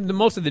 That's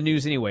most of the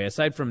news anyway.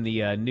 Aside from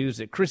the news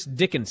that Chris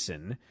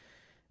Dickinson,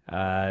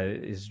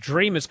 his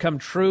dream has come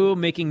true,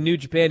 making New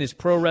Japan his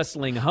pro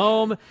wrestling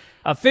home.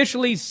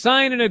 Officially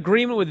signed an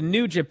agreement with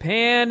New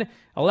Japan,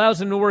 allows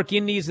him to work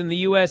indies in the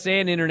U.S.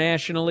 and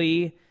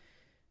internationally.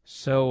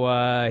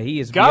 So he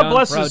is God beyond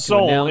bless proud his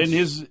soul. to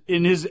announce.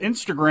 In his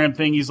Instagram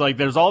thing, he's like,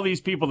 "There's all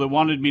these people that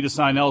wanted me to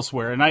sign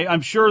elsewhere," and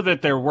I'm sure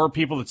that there were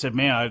people that said,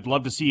 "Man, I'd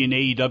love to see an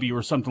AEW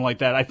or something like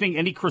that." I think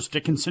any Chris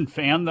Dickinson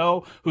fan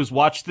though, who's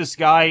watched this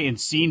guy and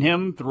seen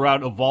him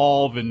throughout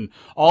Evolve and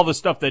all the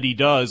stuff that he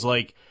does,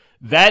 like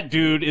that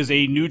dude is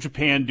a New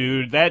Japan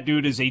dude. That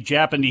dude is a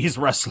Japanese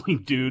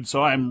wrestling dude.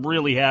 So I'm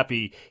really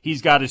happy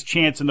he's got his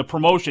chance in the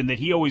promotion that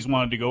he always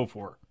wanted to go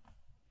for.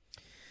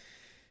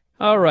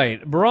 All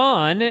right,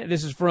 Braun,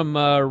 this is from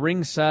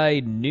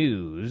Ringside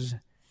News,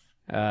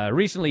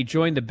 recently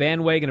joined the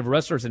bandwagon of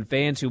wrestlers and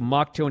fans who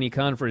mocked Tony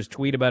Khan for his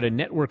tweet about a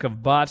network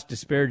of bots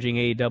disparaging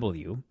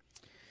AEW.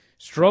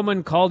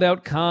 Strowman called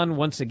out Khan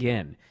once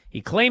again. He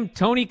claimed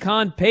Tony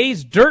Khan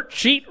pays dirt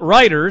sheet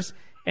writers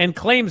and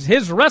claims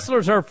his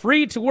wrestlers are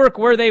free to work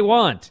where they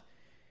want.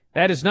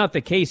 That is not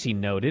the case, he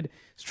noted.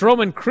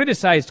 Strowman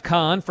criticized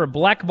Khan for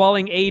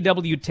blackballing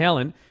AEW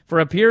talent for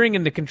appearing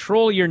in the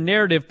Control Your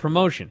Narrative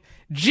promotion.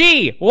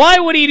 Gee, why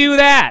would he do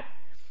that?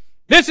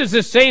 This is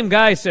the same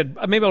guy said,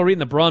 maybe I'll read in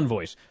the Braun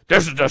voice.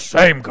 This is the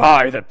same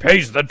guy that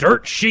pays the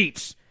dirt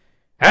sheets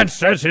and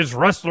says his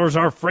wrestlers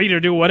are free to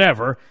do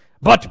whatever,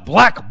 but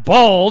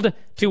blackballed,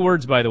 2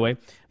 words by the way,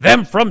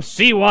 them from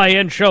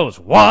CYN shows.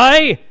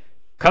 Why?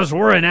 'Cause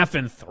we're an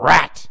effing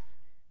threat.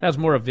 That was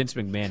more a Vince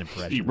McMahon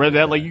impression. You read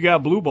that like you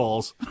got blue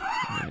balls.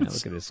 Yeah,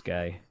 look at this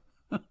guy.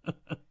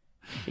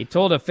 He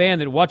told a fan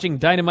that watching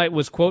Dynamite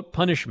was, quote,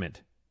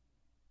 punishment.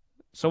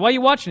 So why are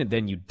you watching it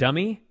then, you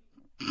dummy?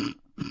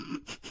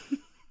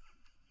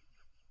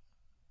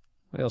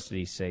 What else did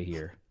he say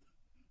here?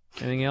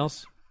 Anything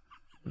else?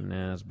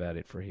 Nah, that's about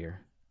it for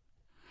here.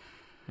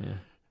 Yeah.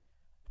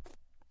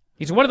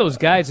 He's one of those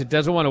guys that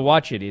doesn't want to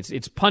watch it.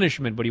 It's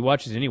punishment, but he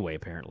watches it anyway,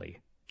 apparently.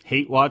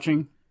 Hate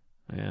watching?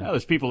 Yeah.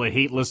 There's people that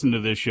hate listening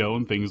to this show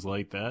and things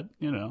like that,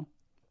 you know.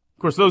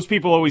 Of course, those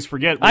people always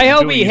forget. I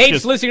hope he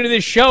hates listening to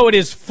this show and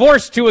is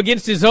forced to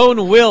against his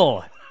own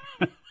will.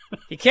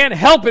 He can't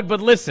help it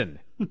but listen.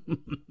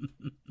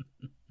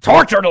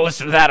 Torture to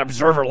listen to that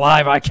Observer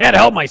Live. I can't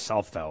help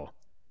myself, though.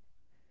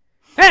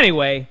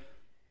 Anyway.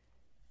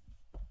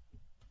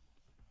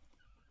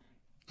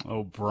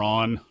 Oh,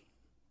 Braun.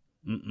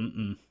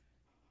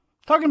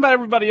 Talking about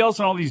everybody else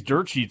and all these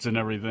dirt sheets and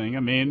everything.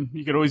 I mean,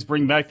 you could always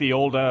bring back the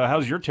old,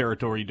 how's your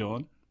territory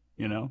doing?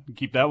 You know,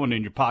 keep that one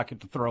in your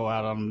pocket to throw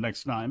out on them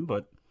next time.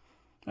 But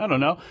I don't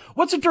know.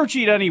 What's a dirt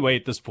sheet anyway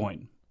at this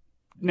point?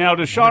 Now,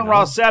 Deshaun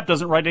Ross Sapp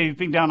doesn't write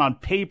anything down on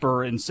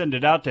paper and send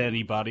it out to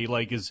anybody.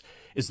 Like, is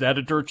that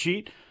a dirt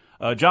sheet?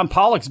 John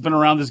Pollock's been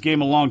around this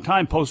game a long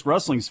time.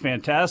 Post-wrestling's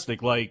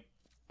fantastic. Like,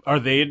 are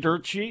they a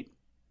dirt sheet?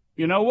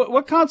 You know,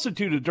 what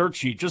constitutes a dirt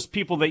sheet? Just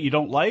people that you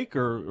don't like,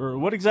 or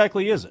what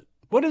exactly is it?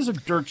 What is a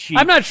dirt sheet?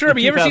 I'm not sure,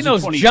 but you ever seen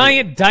those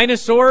giant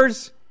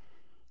dinosaurs?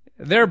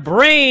 Their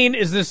brain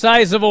is the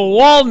size of a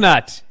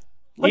walnut,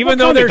 even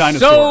though they're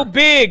so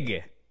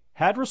big.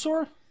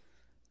 Hadrosaur?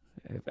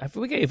 If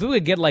we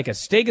could get like a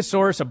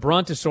Stegosaurus, a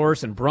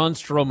Brontosaurus, and Braun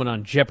Strowman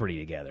on Jeopardy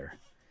together,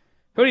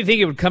 who do you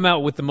think it would come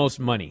out with the most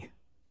money?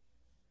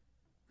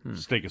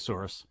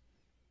 Stegosaurus.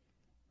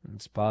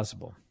 It's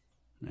possible.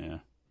 Yeah.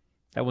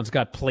 That one's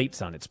got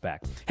plates on its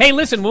back. Hey,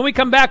 listen, when we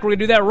come back, we're going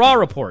to do that Raw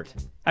report.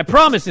 I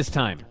promise this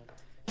time.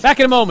 Back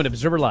in a moment,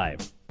 Observer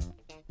Live.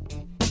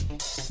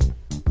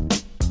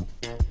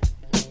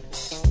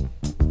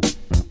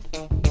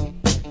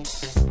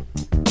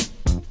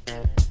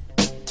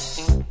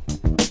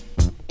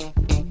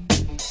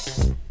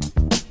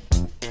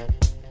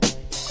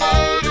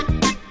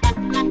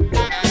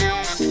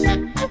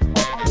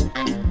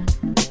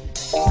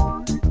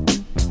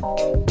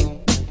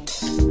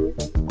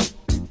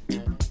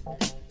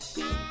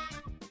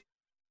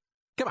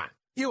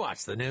 You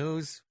watch the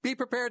news. Be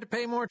prepared to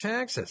pay more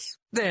taxes.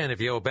 Then if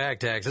you owe back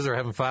taxes or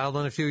haven't filed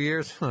in a few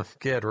years,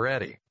 get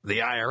ready. The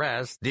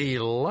IRS, the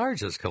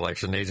largest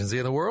collection agency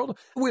in the world,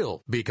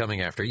 will be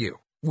coming after you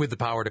with the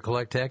power to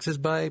collect taxes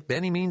by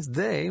any means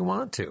they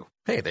want to.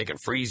 Hey, they can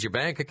freeze your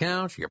bank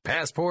account, your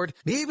passport,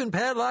 even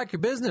padlock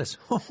your business.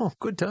 Oh,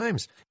 good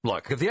times.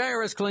 Look, if the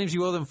IRS claims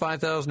you owe them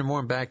 $5,000 or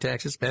more in back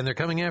taxes and they're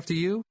coming after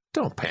you,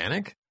 don't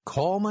panic.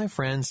 Call my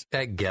friends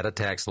at Get a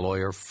Tax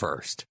Lawyer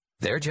first.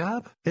 Their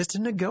job is to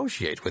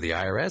negotiate with the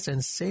IRS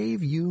and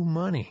save you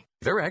money.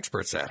 They're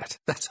experts at it.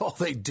 That's all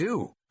they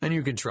do. And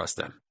you can trust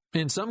them.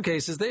 In some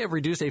cases, they have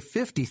reduced a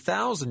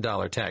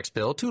 $50,000 tax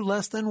bill to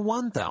less than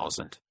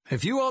 $1,000.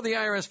 If you owe the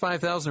IRS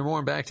 $5,000 or more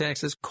in back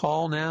taxes,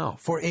 call now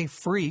for a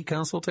free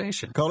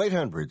consultation. Call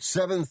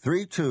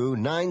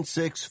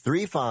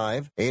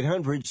 800-732-9635.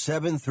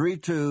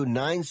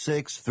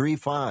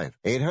 800-732-9635.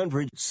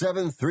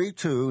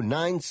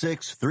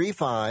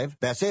 800-732-9635.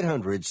 That's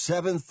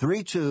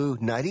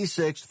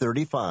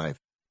 800-732-9635.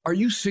 Are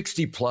you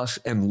 60 plus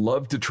and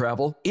love to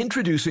travel?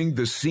 Introducing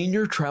the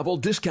Senior Travel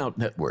Discount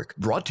Network,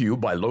 brought to you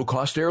by Low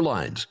Cost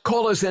Airlines.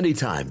 Call us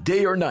anytime,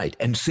 day or night,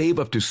 and save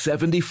up to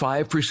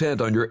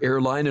 75% on your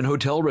airline and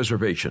hotel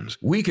reservations.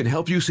 We can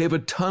help you save a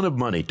ton of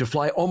money to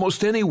fly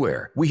almost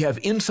anywhere. We have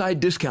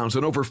inside discounts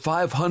on over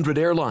 500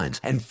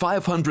 airlines and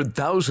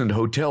 500,000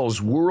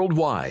 hotels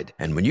worldwide.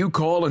 And when you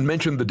call and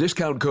mention the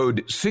discount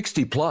code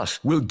 60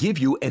 plus, we'll give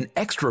you an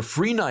extra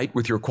free night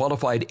with your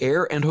qualified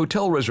air and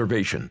hotel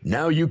reservation.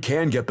 Now you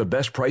can get the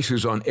best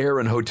prices on air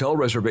and hotel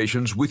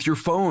reservations with your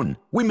phone.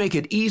 We make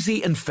it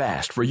easy and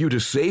fast for you to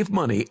save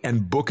money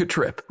and book a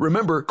trip.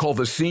 Remember, call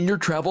the Senior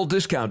Travel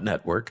Discount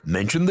Network,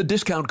 mention the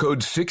discount code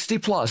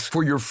 60+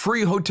 for your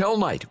free hotel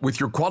night with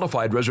your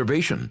qualified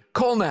reservation.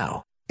 Call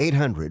now.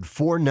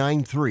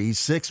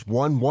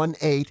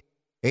 800-493-6118.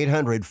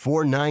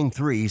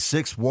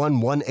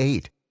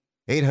 800-493-6118.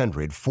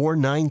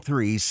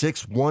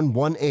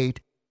 800-493-6118.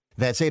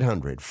 That's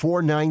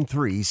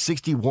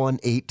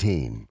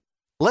 800-493-6118.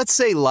 Let's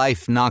say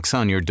life knocks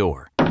on your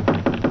door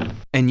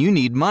and you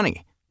need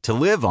money to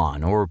live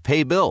on or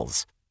pay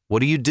bills.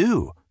 What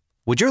do?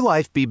 Would your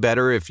life be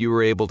better if you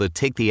were able to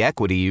take the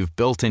equity you've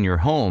built in your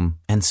home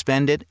and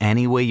spend it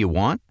any way you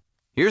want?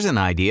 Here's an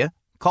idea.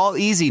 Call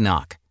Easy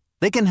Knock.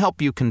 They can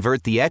help you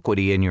convert the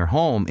equity in your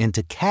home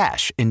into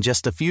cash in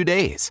just a few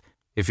days.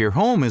 If your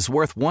home is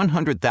worth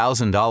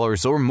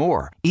 $100,000 or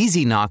more,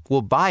 Easy Knock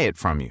will buy it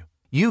from you.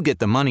 You get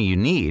the money you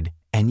need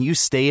and you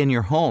stay in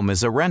your home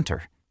as a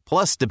renter.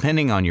 Plus,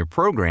 depending on your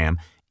program,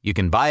 you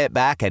can buy it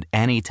back at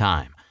any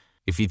time.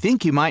 If you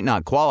think you might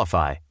not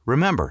qualify,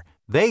 remember,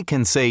 they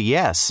can say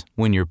yes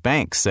when your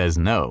bank says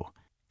no.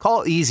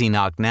 Call Easy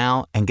Knock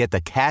now and get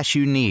the cash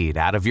you need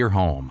out of your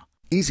home.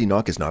 Easy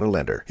Knock is not a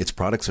lender. Its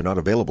products are not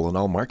available in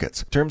all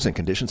markets. Terms and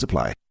conditions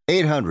apply.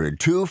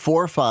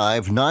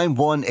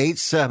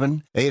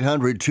 800-245-9187.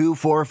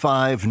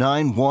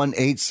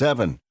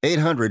 800-245-9187.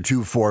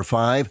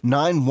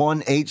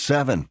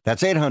 800-245-9187.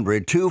 That's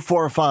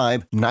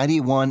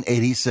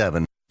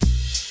 800-245-9187.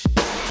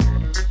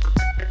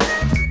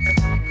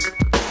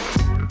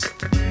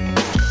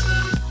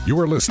 You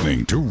are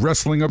listening to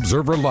Wrestling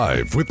Observer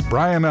Live with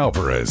Bryan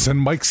Alvarez and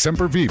Mike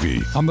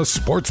Sempervive on the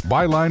Sports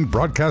Byline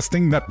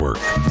Broadcasting Network.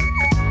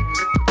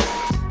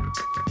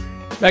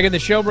 Back in the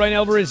show, Bryan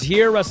Alvarez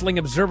here, Wrestling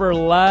Observer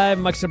Live.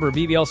 Mike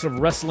Sempervive, also of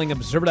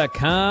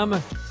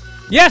WrestlingObserver.com.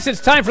 Yes, it's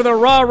time for the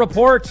Raw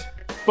Report.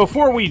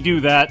 Before we do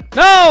that...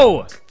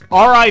 No!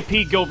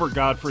 R.I.P. Gilbert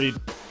Gottfried.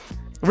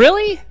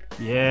 Really?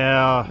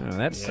 Yeah. Oh,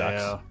 that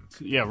sucks.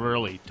 Yeah,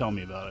 really. Tell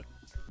me about it.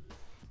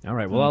 All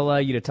right, well, I'll allow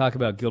you to talk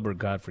about Gilbert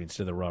Gottfried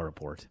instead of the Raw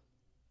Report.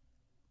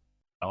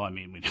 Oh, I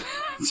mean,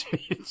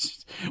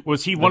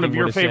 was he one of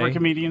your favorite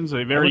comedians?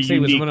 A very I would say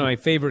unique... he was one of my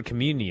favorite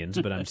comedians,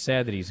 but I'm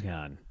sad that he's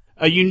gone.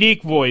 A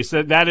unique voice,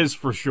 that is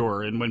for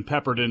sure. And when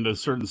peppered into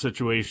certain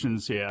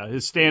situations, yeah,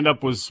 his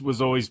stand-up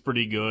was always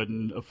pretty good.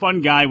 And a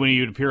fun guy when he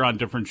would appear on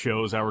different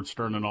shows, Howard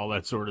Stern and all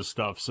that sort of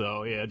stuff.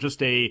 So, yeah,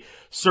 just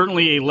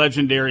certainly a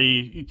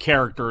legendary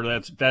character,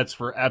 that's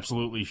for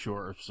absolutely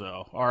sure.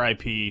 So,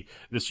 R.I.P.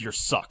 This year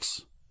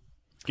sucks.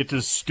 Get to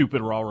this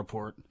stupid Raw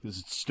Report, because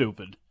it's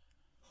stupid.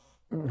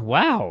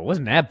 Wow, it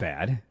wasn't that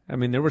bad. I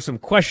mean, there were some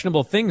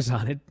questionable things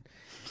on it.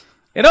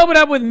 It opened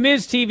up with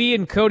Miz TV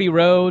and Cody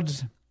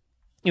Rhodes.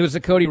 It was the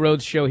Cody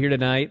Rhodes show here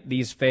tonight.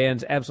 These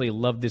fans absolutely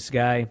loved this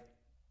guy.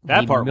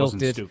 That part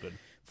wasn't stupid.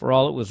 For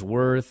all it was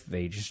worth,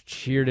 they just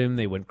cheered him.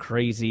 They went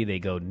crazy. They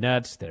go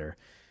nuts. They're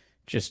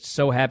just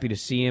so happy to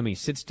see him. He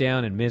sits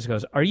down, and Miz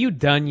goes, "Are you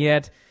done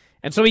yet?"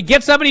 And so he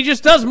gets up, and he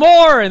just does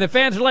more. And the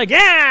fans are like,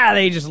 yeah,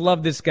 they just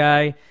love this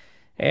guy.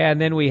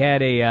 And then we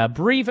had a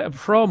brief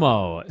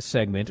promo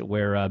segment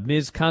where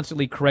Miz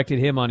constantly corrected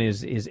him on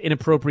his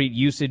inappropriate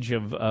usage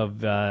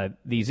of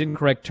these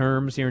incorrect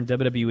terms here in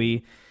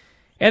WWE.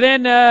 And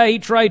then he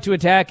tried to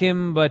attack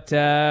him, but,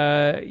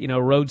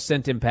 Rhodes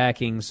sent him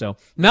packing. So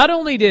not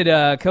only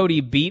did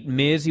Cody beat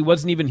Miz, he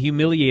wasn't even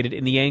humiliated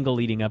in the angle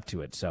leading up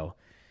to it. So,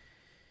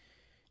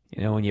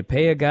 when you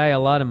pay a guy a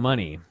lot of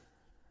money,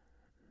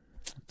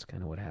 that's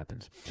kind of what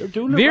happens. They're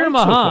doing it Veer right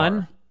Mahan, so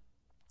far.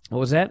 What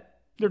was that?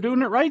 They're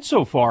doing it right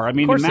so far. I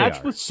mean, the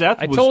match with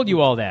Seth I told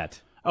you all that.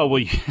 Oh,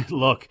 well,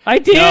 look. I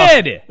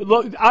did!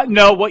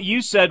 No, what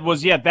you said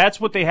was, that's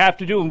what they have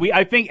to do. And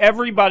I think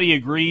everybody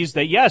agrees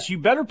that, yes, you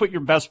better put your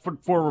best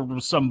foot forward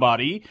with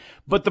somebody.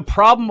 But the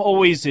problem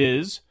always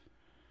is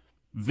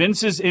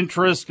Vince's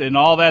interest and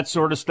all that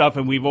sort of stuff,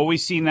 and we've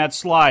always seen that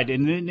slide.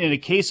 And in a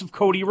case of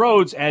Cody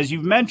Rhodes, as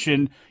you've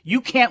mentioned, you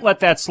can't let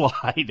that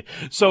slide.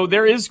 So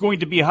there is going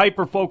to be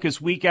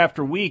hyper-focus week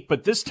after week,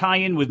 but this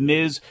tie-in with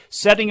Miz,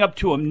 setting up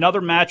to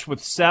another match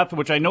with Seth,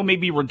 which I know may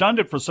be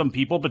redundant for some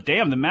people, but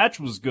damn, the match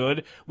was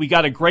good. We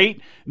got a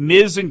great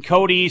Miz and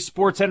Cody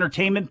sports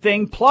entertainment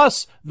thing,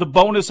 plus the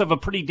bonus of a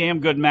pretty damn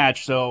good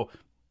match. So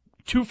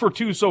 2 for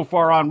 2 so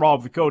far on Raw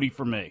with Cody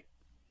for me.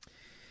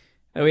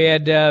 We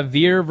had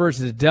Veer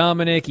versus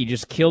Dominic. He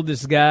just killed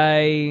this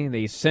guy.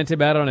 They sent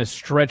him out on a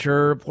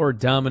stretcher. Poor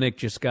Dominic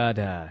just got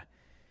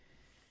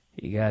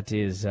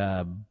his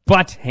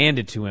butt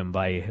handed to him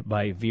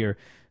by Veer.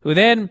 Who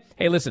then,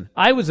 hey, listen,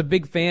 I was a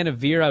big fan of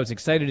Veer. I was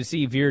excited to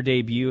see Veer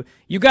debut.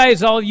 You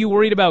guys, all of you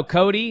worried about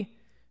Cody?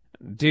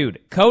 Dude,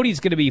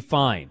 Cody's going to be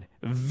fine.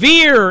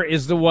 Veer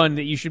is the one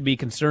that you should be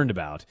concerned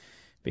about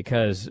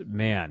because,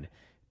 man,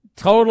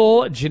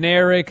 total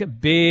generic,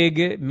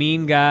 big,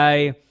 mean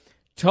guy.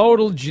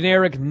 Total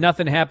generic,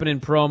 nothing happening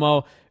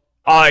promo.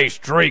 I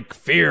strike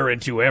fear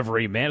into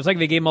every man. It's like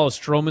they gave him all of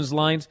Strowman's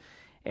lines,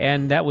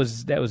 and that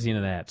was the end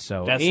of that.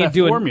 So that's that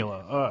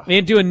formula. They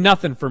ain't doing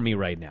nothing for me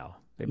right now.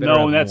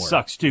 No, and that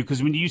sucks too,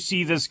 because when you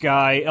see this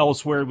guy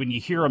elsewhere, when you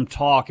hear him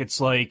talk,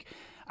 it's like,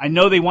 I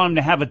know they want him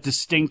to have a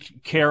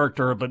distinct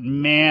character, but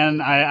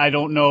man, I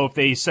don't know if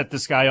they set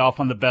this guy off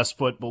on the best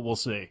foot, but we'll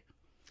see.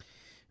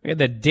 We had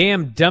the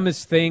damn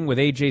dumbest thing with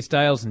AJ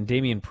Styles and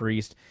Damian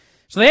Priest.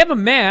 So they have a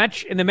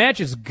match, and the match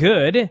is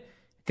good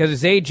because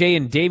it's AJ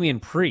and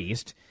Damian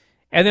Priest.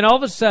 And then all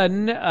of a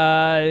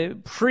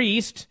sudden,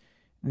 Priest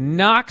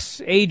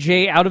knocks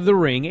AJ out of the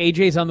ring.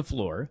 AJ's on the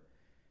floor.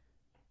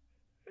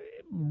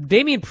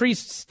 Damian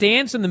Priest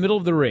stands in the middle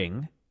of the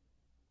ring.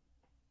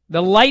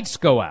 The lights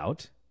go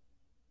out.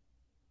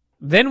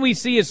 Then we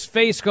see his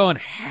face going,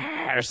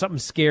 or something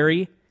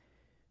scary.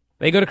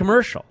 They go to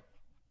commercial.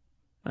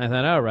 I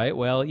thought, all right,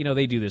 well,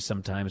 they do this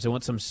sometimes. They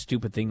want some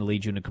stupid thing to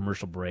lead you into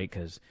commercial break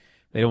because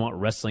they don't want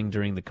wrestling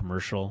during the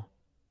commercial.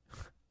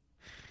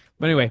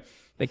 But anyway,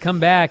 they come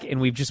back, and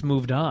we've just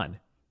moved on.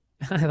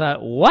 I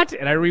thought, what?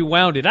 And I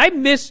rewound it. Did I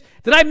miss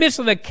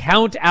the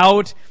count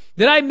out? What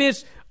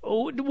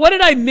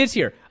did I miss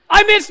here?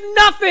 I missed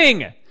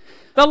nothing!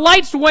 The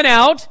lights went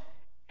out,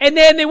 and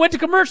then they went to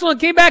commercial and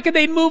came back, and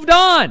they moved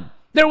on.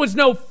 There was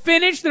no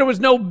finish. There was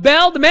no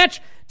bell. The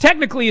match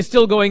technically is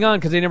still going on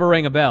because they never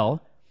rang a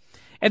bell.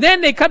 And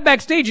then they cut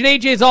backstage, and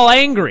AJ's all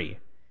angry.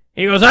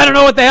 He goes, I don't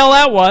know what the hell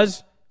that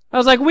was. I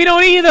was like, we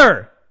don't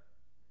either.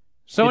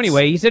 So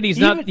anyway, he said he's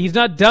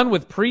not done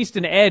with Priest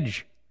and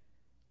Edge.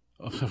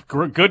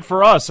 Good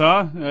for us,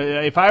 huh?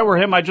 If I were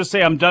him, I'd just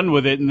say I'm done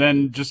with it and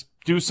then just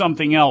do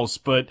something else.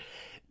 But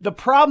the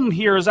problem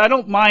here is I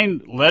don't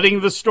mind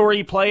letting the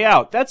story play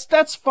out.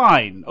 That's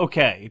fine.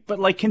 Okay. But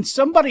like, can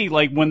somebody,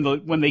 like,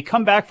 when they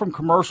come back from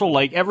commercial,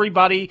 like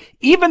everybody,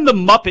 even the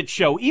Muppet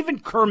Show, even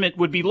Kermit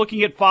would be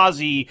looking at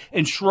Fozzie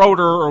and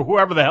Schroeder or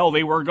whoever the hell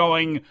they were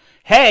going,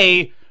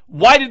 hey,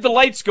 why did the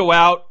lights go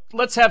out?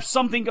 Let's have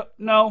something.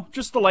 No,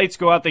 just the lights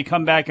go out. They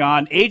come back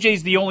on.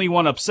 AJ's the only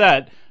one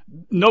upset.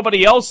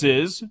 Nobody else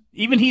is.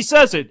 Even he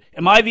says it.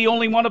 Am I the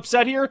only one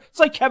upset here? It's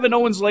like Kevin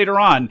Owens later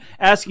on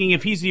asking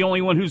if he's the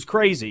only one who's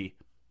crazy.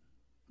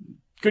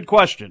 Good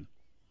question.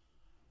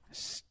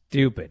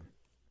 Stupid.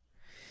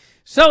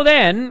 So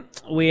then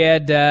we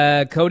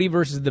had Cody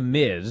versus The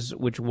Miz,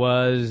 which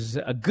was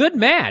a good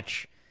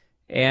match.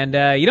 And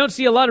you don't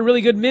see a lot of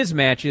really good Miz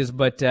matches,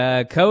 but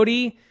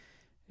Cody,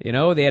 you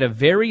know, they had a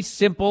very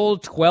simple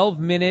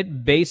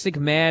 12-minute basic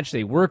match.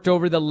 They worked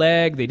over the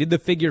leg. They did the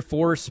figure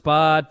 4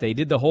 spot. They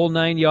did the whole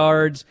 9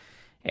 yards.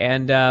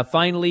 And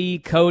finally,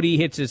 Cody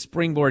hits his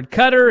springboard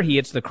cutter. He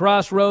hits the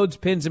crossroads,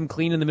 pins him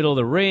clean in the middle of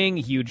the ring.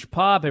 Huge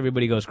pop.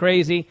 Everybody goes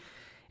crazy.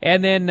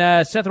 And then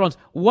Seth Rollins.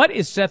 What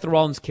is Seth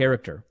Rollins'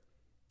 character?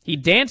 He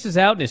dances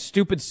out in his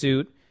stupid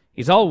suit.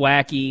 He's all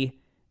wacky.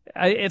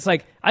 It's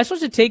like, I'm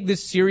supposed to take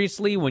this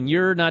seriously when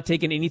you're not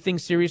taking anything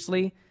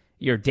seriously?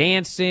 You're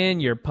dancing,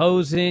 you're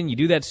posing, you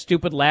do that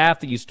stupid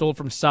laugh that you stole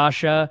from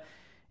Sasha,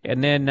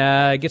 and then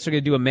I guess we're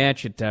going to do a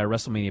match at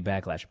WrestleMania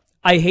Backlash.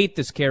 I hate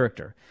this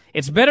character.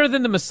 It's better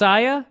than the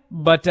Messiah,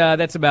 but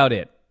that's about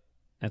it.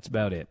 That's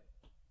about it.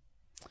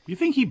 You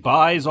think he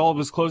buys all of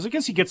his clothes? I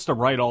guess he gets to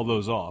write all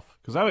those off,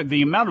 because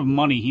the amount of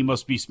money he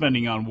must be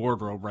spending on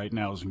wardrobe right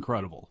now is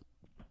incredible.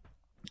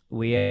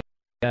 We had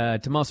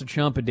Tommaso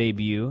Ciampa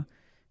debut.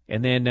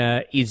 And then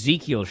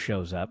Ezekiel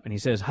shows up, and he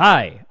says,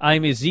 hi,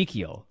 I'm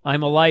Ezekiel.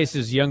 I'm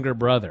Elias's younger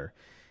brother.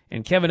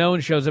 And Kevin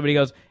Owens shows up, and he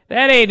goes,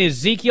 that ain't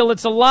Ezekiel,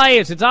 it's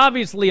Elias. It's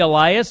obviously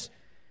Elias.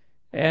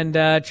 And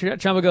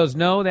Ciampa goes,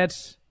 no,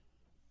 that's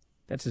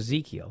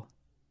Ezekiel.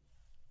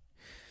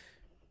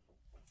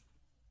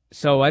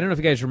 So I don't know if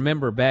you guys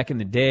remember back in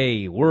the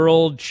day,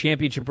 World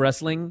Championship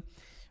Wrestling,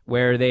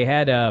 where they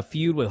had a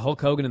feud with Hulk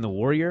Hogan and the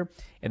Warrior,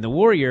 and the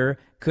Warrior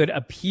could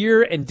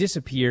appear and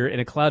disappear in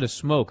a cloud of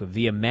smoke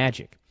via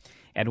magic.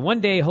 And one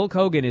day, Hulk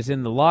Hogan is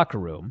in the locker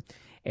room,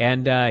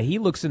 and he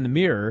looks in the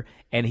mirror,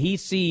 and he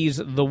sees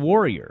the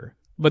Warrior.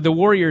 But the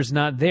Warrior's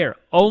not there.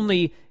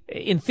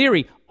 In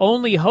theory,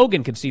 only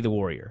Hogan can see the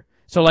Warrior.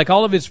 So like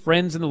all of his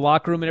friends in the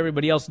locker room and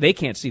everybody else, they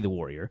can't see the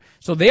Warrior.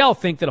 So they all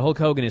think that Hulk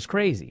Hogan is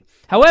crazy.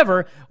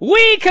 However,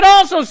 we can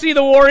also see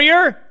the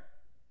Warrior.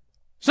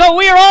 So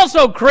we are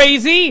also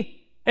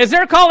crazy. As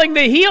they're calling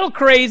the heel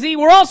crazy,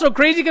 we're also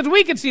crazy because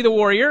we can see the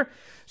Warrior.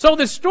 So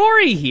the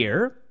story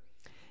here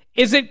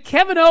is that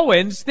Kevin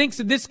Owens thinks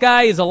that this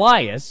guy is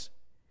Elias.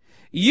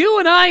 You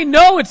and I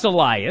know it's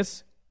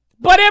Elias,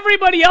 but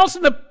everybody else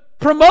in the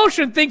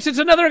promotion thinks it's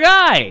another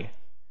guy.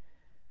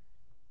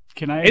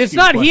 Can I ask and it's you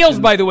a not question? Heels,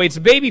 by the way, it's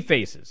baby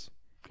faces.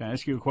 Can I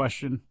ask you a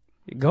question?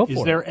 Go for it.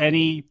 Is there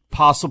any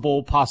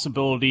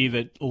possibility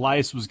that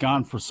Elias was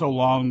gone for so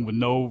long with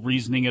no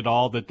reasoning at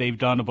all that they've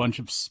done a bunch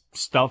of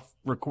stuff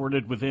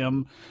recorded with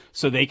him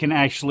so they can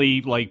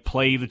actually like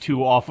play the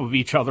two off of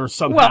each other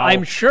somehow? Well,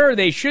 I'm sure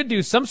they should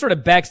do some sort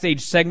of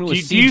backstage segment with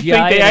CGI. Do you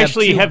think they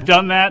actually have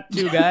done that?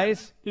 Two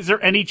guys? Is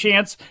there any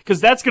chance?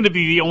 Because that's going to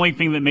be the only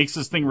thing that makes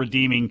this thing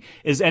redeeming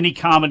is any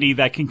comedy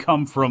that can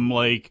come from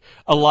like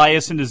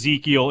Elias and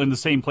Ezekiel in the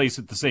same place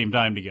at the same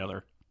time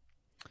together.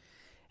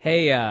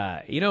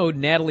 Hey, you know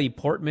Natalie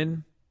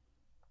Portman?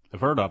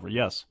 I've heard of her,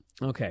 yes.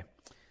 Okay.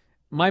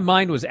 My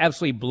mind was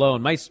absolutely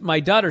blown. My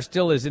daughter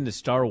still is into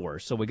Star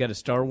Wars, so we got a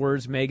Star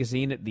Wars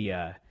magazine at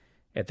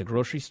the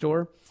grocery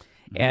store.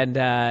 Mm-hmm.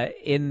 And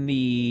in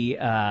the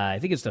I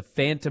think it's the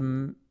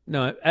Phantom.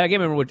 No, I can't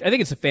remember which. I think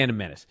it's the Phantom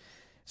Menace.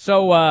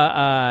 So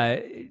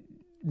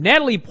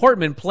Natalie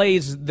Portman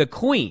plays the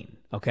Queen.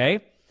 Okay,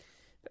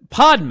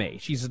 Padme.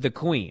 She's the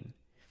Queen.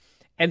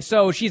 And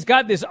so she's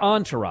got this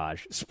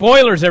entourage.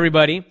 Spoilers,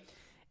 everybody.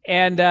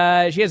 And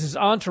she has this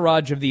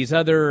entourage of these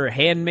other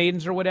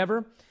handmaidens or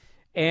whatever.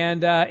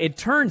 And it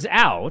turns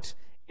out,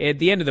 at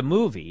the end of the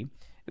movie,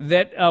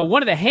 that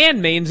one of the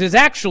handmaidens is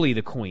actually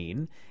the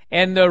queen.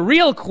 And the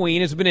real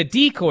queen has been a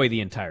decoy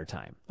the entire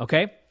time.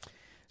 Okay?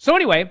 So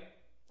anyway,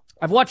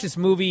 I've watched this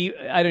movie,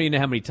 I don't even know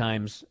how many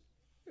times,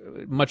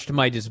 much to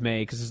my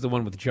dismay, because this is the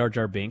one with Jar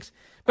Jar Binks.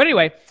 But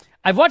anyway,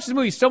 I've watched this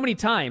movie so many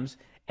times.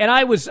 And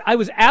I was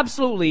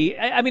absolutely,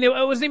 I mean, it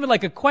wasn't even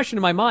like a question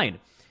in my mind.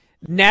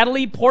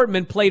 Natalie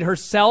Portman played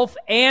herself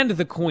and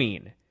the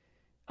Queen.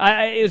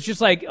 It was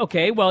just like,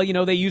 okay, well, you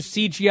know, they use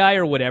CGI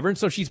or whatever, and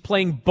so she's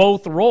playing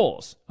both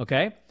roles,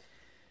 okay?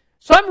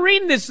 So I'm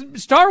reading this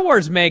Star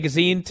Wars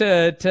magazine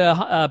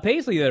to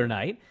Paisley the other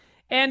night,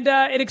 and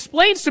it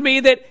explains to me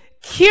that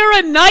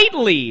Keira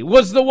Knightley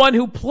was the one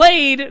who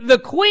played the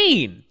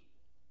Queen.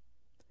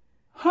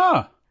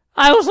 Huh.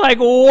 I was like,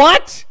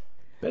 what?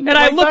 And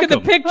I look at the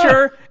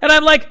picture, and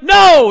I'm like,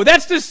 no,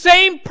 that's the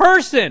same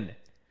person.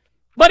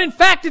 But in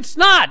fact, it's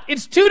not.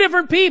 It's two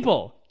different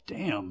people.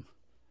 Damn.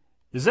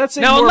 Does that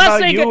say now, more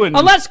about you?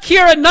 Unless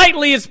Keira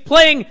Knightley is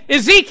playing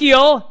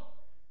Ezekiel,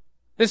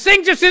 this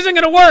thing just isn't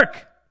going to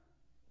work.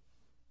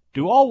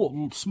 Do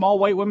all small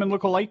white women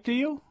look alike to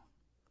you?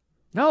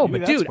 No,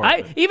 maybe,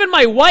 but dude, even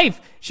my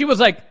wife, she was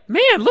like,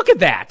 man, look at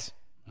that.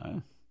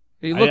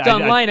 He looked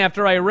online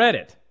after I read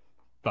it.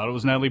 Thought it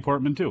was Natalie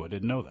Portman, too. I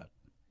didn't know that.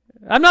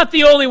 I'm not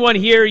the only one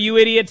here, you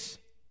idiots.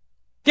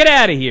 Get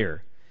out of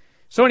here.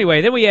 So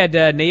anyway, then we had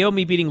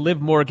Naomi beating Liv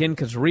Morgan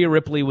because Rhea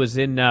Ripley was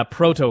in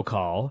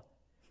protocol.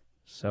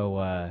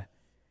 So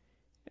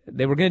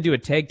they were going to do a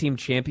tag team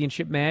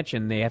championship match,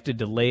 and they have to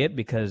delay it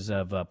because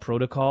of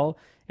protocol.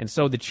 And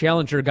so the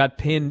challenger got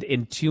pinned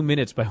in 2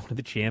 minutes by one of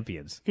the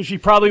champions. Because she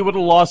probably would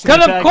have lost in the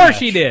tag match. Because of course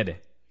she did.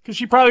 Because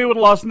she probably would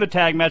have lost in the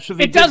tag match. So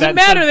it doesn't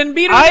matter. Then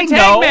beat her in the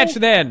tag match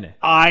then.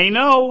 I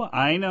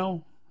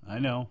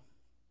know.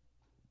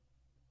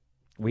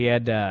 We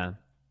had the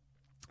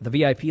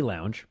VIP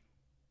lounge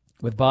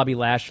with Bobby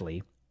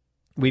Lashley.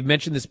 We've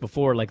mentioned this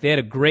before. Like they had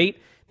a great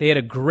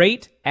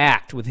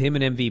act with him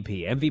and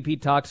MVP. MVP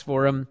talks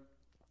for him.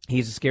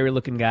 He's a scary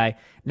looking guy.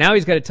 Now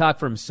he's got to talk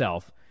for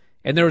himself.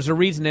 And there was a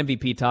reason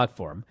MVP talked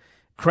for him.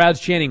 Crowd's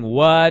chanting,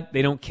 what?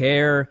 They don't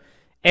care.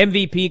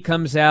 MVP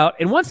comes out.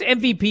 And once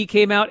MVP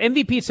came out,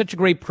 MVP is such a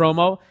great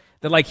promo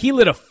that like he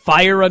lit a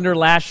fire under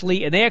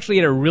Lashley, and they actually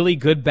had a really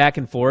good back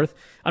and forth.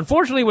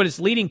 Unfortunately, what it's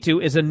leading to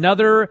is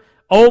another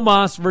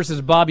Omos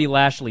versus Bobby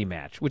Lashley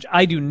match, which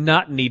I do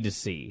not need to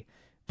see.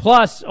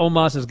 Plus,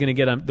 Omos is going to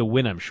get the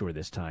win, I'm sure,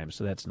 this time,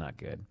 so that's not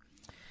good.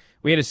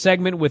 We had a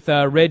segment with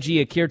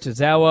Reggie Akira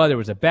Tozawa. There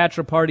was a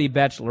bachelor party,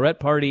 bachelorette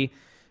party.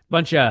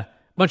 Bunch of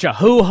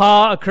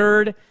hoo-ha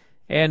occurred,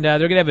 and they're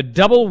going to have a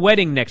double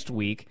wedding next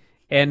week,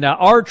 and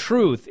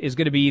R-Truth is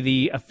going to be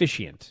the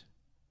officiant,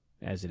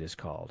 as it is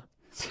called.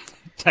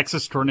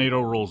 Texas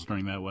tornado rules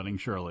during that wedding,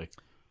 surely.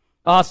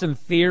 Austin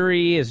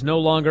Theory is no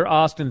longer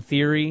Austin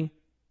Theory.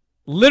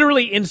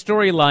 Literally in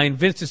storyline,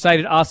 Vince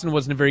decided Austin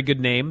wasn't a very good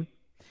name,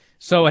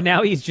 so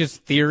now he's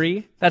just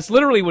Theory. That's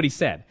literally what he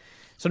said.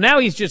 So now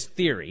he's just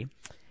Theory.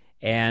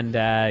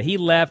 And he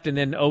left, and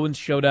then Owens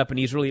showed up, and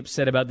he's really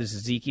upset about this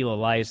Ezekiel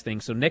Elias thing.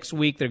 So next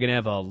week, they're going to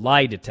have a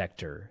lie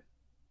detector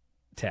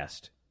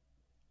test.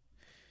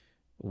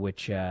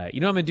 Which, you know what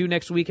I'm going to do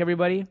next week,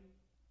 everybody?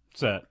 What's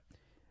that?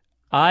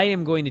 I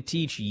am going to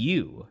teach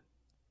you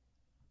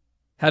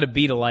how to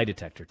beat a lie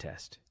detector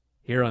test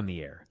here on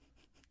the air.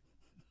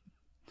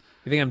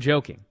 You think I'm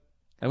joking?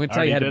 I'm going to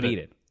tell you how to beat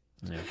it.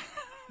 Yeah.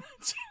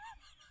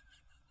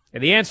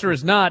 And the answer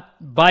is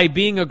not by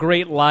being a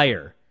great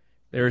liar.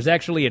 There is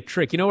actually a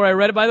trick. You know where I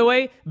read it, by the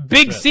way?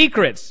 Big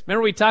Secrets.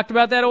 Remember we talked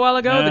about that a while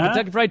ago? The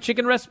Kentucky Fried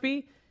Chicken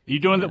recipe? You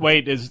doing that?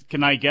 Wait,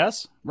 can I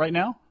guess right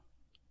now?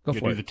 Go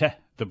for it.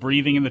 The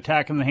breathing and the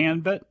tack in the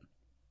hand bit?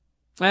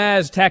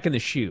 It's tack in the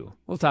shoe.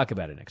 We'll talk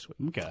about it next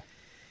week. Okay.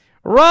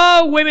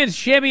 Raw Women's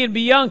Champion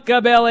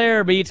Bianca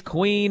Belair beats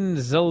Queen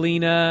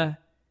Zelina.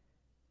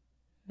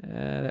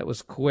 That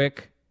was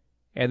quick.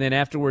 And then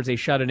afterwards, they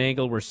shot an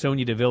angle where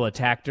Sonya Deville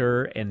attacked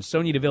her, and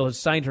Sonya Deville has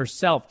signed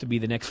herself to be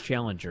the next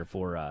challenger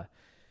for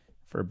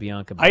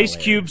Bianca Belair. Ice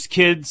Cube's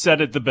kid said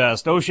it the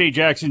best. O'Shea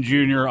Jackson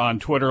Jr. on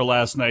Twitter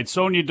last night.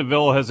 Sonya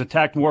Deville has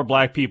attacked more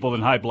black people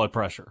than high blood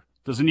pressure.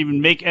 Doesn't even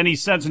make any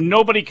sense.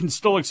 Nobody can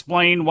still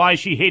explain why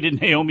she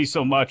hated Naomi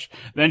so much.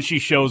 Then she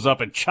shows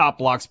up and chop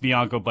blocks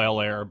Bianca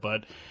Belair.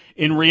 But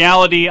in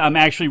reality, I'm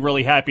actually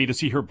really happy to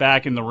see her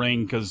back in the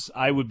ring because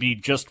I would be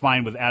just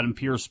fine with Adam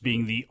Pearce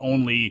being the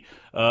only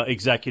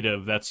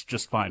executive. That's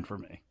just fine for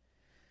me.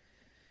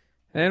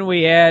 Then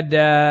we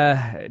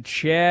had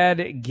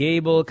Chad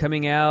Gable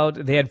coming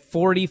out. They had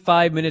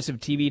 45 minutes of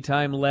TV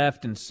time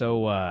left, and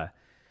so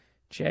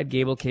Chad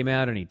Gable came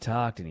out and he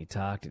talked and he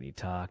talked and he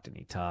talked and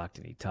he talked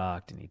and he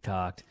talked and he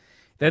talked.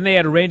 Then they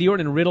had Randy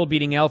Orton and Riddle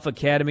beating Alpha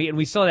Academy, and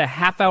we still had a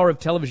half hour of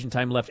television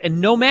time left and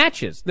no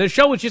matches. The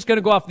show was just going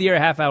to go off the air a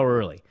half hour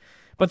early.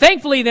 But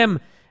thankfully, the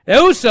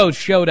Usos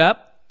showed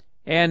up,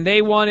 and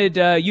they wanted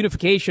a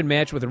unification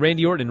match with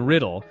Randy Orton and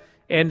Riddle,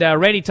 and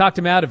Randy talked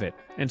him out of it.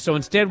 And so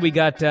instead, we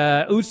got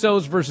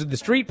Usos versus the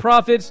Street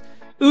Profits.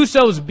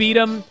 Usos beat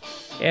them,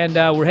 and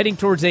we're heading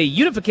towards a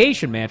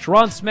unification match,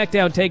 Raw and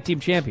SmackDown Tag Team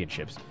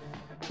Championships.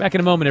 Back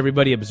in a moment,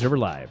 everybody. Observer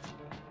Live.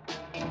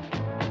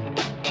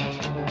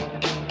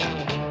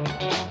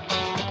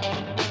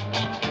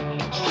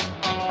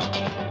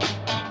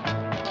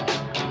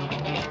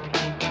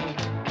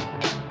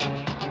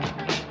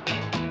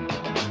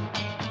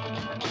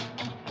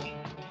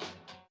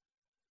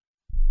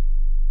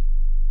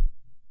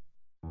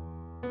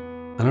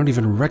 I don't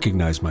even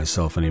recognize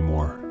myself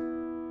anymore.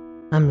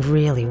 I'm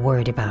really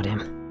worried about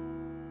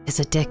him. His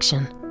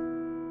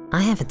addiction.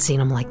 I haven't seen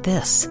him like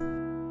this.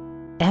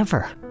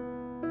 Ever.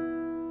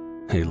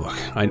 Hey, look,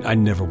 I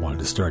never wanted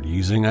to start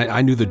using.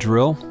 I knew the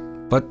drill,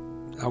 but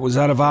I was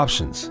out of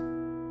options.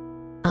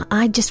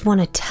 I just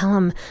want to tell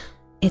him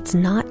it's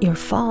not your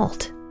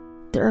fault.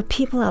 There are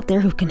people out there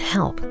who can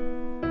help.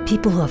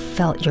 People who have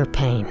felt your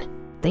pain.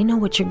 They know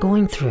what you're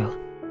going through.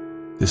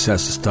 This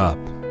has to stop.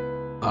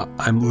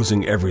 I'm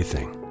losing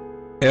everything.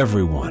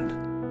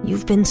 Everyone.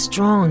 You've been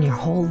strong your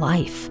whole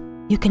life.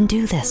 You can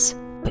do this,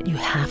 but you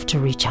have to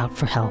reach out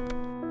for help.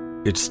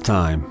 It's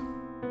time.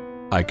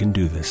 I can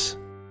do this.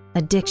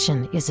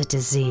 Addiction is a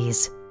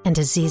disease, and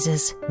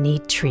diseases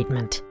need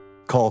treatment.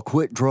 Call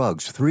Quit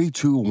Drugs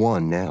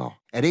 321 now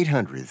at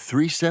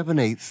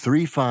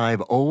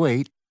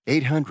 800-378-3508,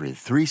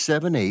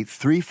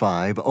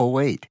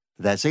 800-378-3508.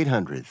 That's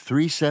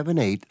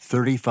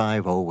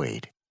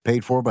 800-378-3508.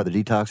 Paid for by the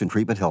Detox and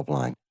Treatment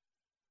Helpline.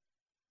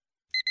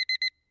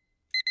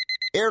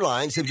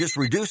 Airlines have just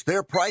reduced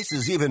their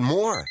prices even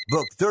more.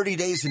 Book 30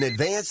 days in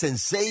advance and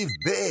save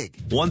big.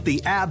 Want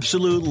the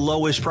absolute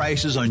lowest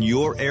prices on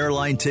your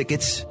airline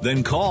tickets?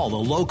 Then call the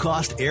Low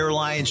Cost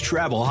Airlines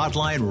Travel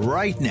Hotline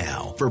right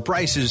now for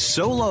prices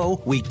so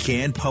low we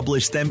can't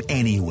publish them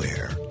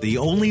anywhere. The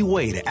only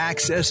way to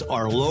access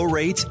our low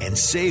rates and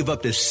save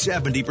up to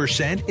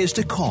 70% is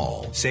to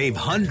call. Save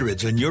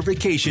hundreds on your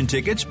vacation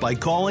tickets by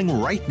calling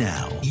right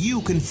now.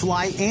 You can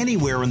fly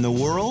anywhere in the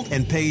world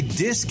and pay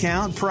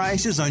discount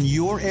prices on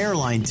your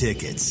airline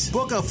tickets.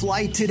 Book a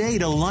flight today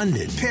to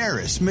London,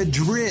 Paris,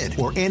 Madrid,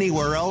 or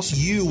anywhere else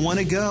you want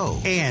to go.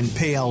 And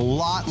pay a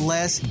lot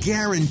less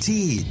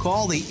guaranteed.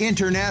 Call the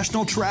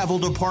International Travel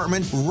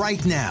Department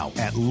right now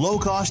at Low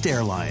Cost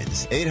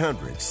Airlines.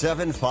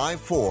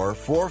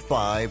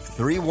 800-754-4531.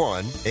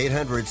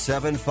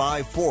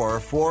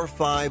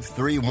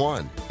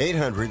 800-754-4531.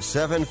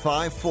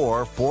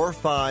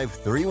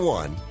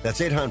 800-754-4531. That's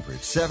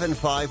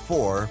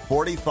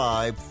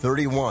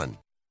 800-754-4531.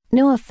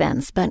 No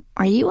offense, but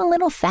are you a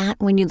little fat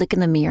when you look in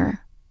the mirror?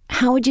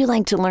 How would you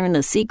like to learn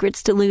the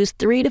secrets to lose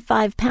 3 to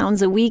 5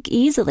 pounds a week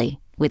easily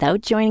without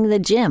joining the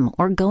gym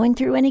or going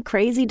through any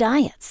crazy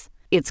diets?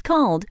 It's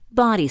called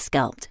Body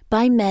Sculpt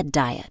by Med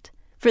Diet.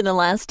 For the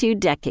last 2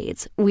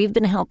 decades, we've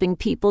been helping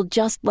people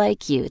just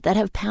like you that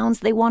have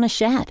pounds they want to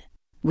shed.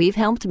 We've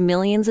helped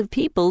millions of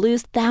people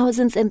lose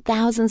thousands and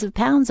thousands of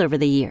pounds over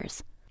the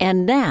years.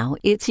 And now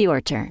it's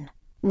your turn.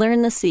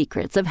 Learn the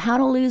secrets of how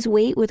to lose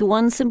weight with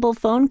one simple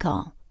phone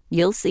call.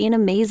 You'll see an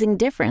amazing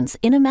difference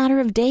in a matter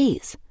of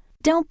days.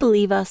 Don't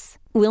believe us?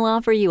 We'll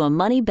offer you a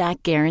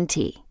money-back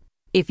guarantee.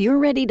 If you're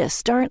ready to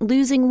start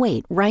losing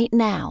weight right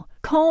now,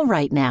 call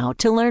right now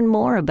to learn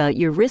more about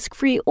your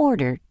risk-free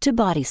order to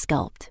Body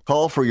Sculpt.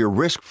 Call for your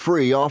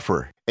risk-free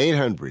offer.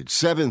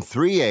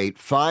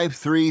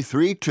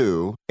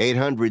 800-738-5332.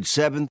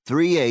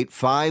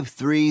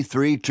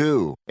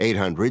 800-738-5332.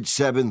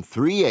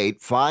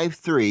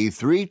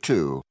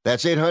 800-738-5332.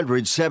 That's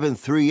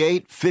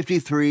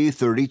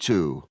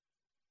 800-738-5332.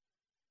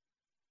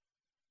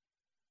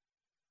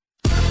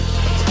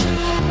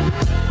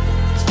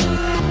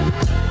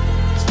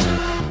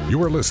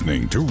 You are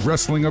listening to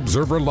Wrestling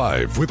Observer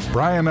Live with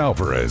Bryan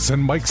Alvarez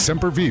and Mike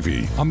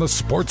Sempervive on the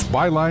Sports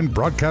Byline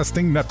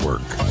Broadcasting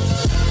Network.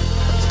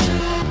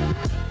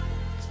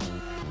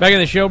 Back in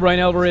the show,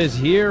 Bryan Alvarez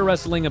here,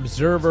 Wrestling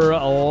Observer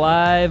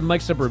Live. Mike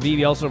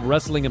Sempervive, also of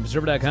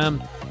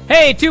WrestlingObserver.com.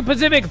 Hey, 2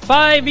 Pacific,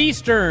 5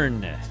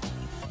 Eastern.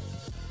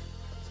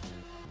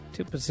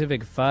 2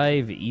 Pacific,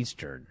 5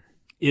 Eastern.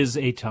 Is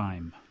a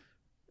time.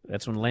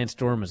 That's when Lance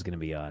Storm is going to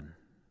be on.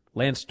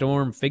 Lance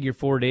Storm, Figure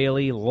 4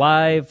 Daily,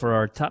 live for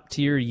our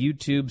top-tier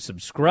YouTube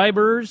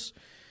subscribers.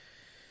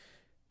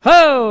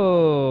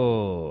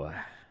 Ho!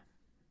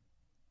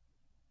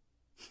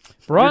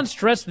 Braun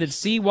stressed that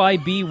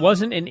CYB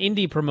wasn't an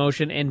indie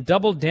promotion and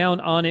doubled down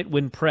on it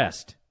when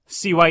pressed.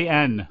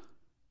 CYN.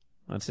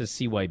 Well, it says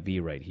CYB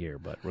right here,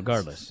 but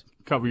regardless.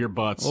 Cover your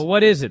butts. Well,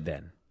 what is it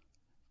then?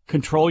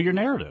 Control your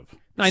narrative.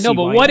 I know, CYN.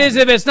 but what is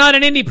it if it's not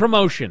an indie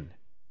promotion?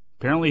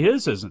 Apparently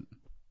his isn't.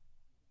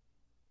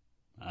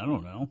 I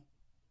don't know.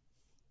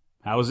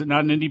 How is it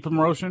not an indie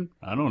promotion?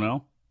 I don't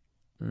know.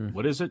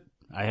 What is it?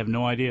 I have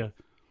no idea.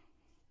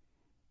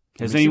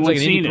 Has anyone seems like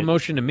seen an indie it?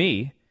 promotion to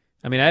me.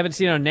 I mean, I haven't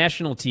seen it on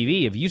national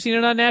TV. Have you seen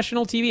it on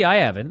national TV? I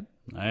haven't.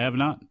 I have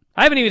not.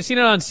 I haven't even seen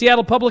it on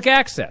Seattle Public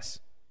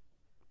Access.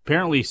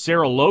 Apparently,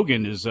 Sarah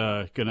Logan is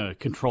going to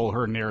control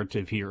her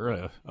narrative here.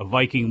 A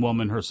Viking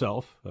woman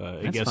herself. I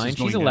That's guess fine. is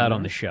going She's down allowed there.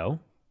 on the show.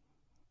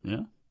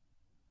 Yeah.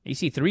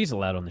 EC3's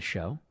allowed on the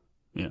show.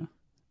 Yeah.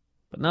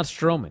 But not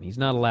Strowman. He's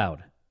not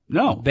allowed.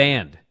 No. He's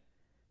banned.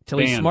 Till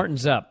he Banned.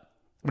 smartens up.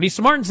 When he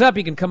smartens up,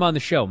 he can come on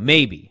the show.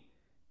 Maybe.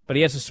 But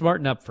he has to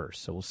smarten up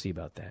first, so we'll see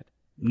about that.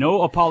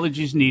 No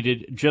apologies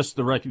needed, just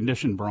the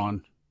recognition,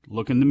 Braun.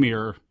 Look in the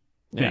mirror.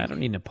 Yeah, I don't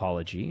need an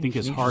apology. Think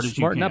as hard as you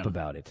smarten can. up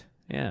about it.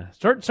 Yeah.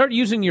 Start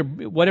using your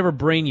whatever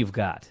brain you've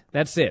got.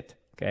 That's it.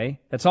 Okay?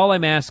 That's all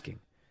I'm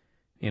asking.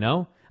 You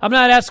know? I'm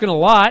not asking a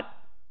lot.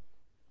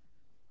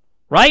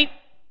 Right?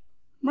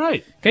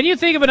 Right. Can you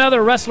think of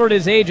another wrestler at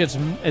his age that's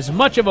as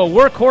much of a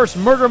workhorse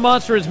murder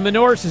monster as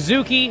Minoru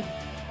Suzuki?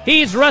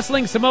 He's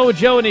wrestling Samoa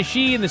Joe and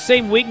Ishii in the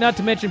same week, not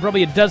to mention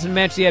probably a dozen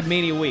matches he had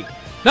Mania week.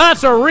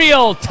 That's a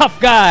real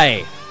tough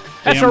guy.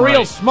 That's Damn a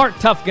real right. smart,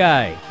 tough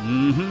guy.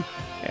 Mm-hmm.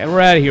 And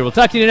we're out of here. We'll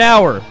talk to you in an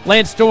hour.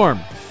 Lance Storm,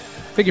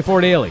 Figure 4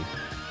 Daily.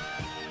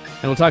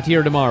 And we'll talk to you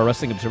here tomorrow,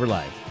 Wrestling Observer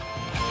Live.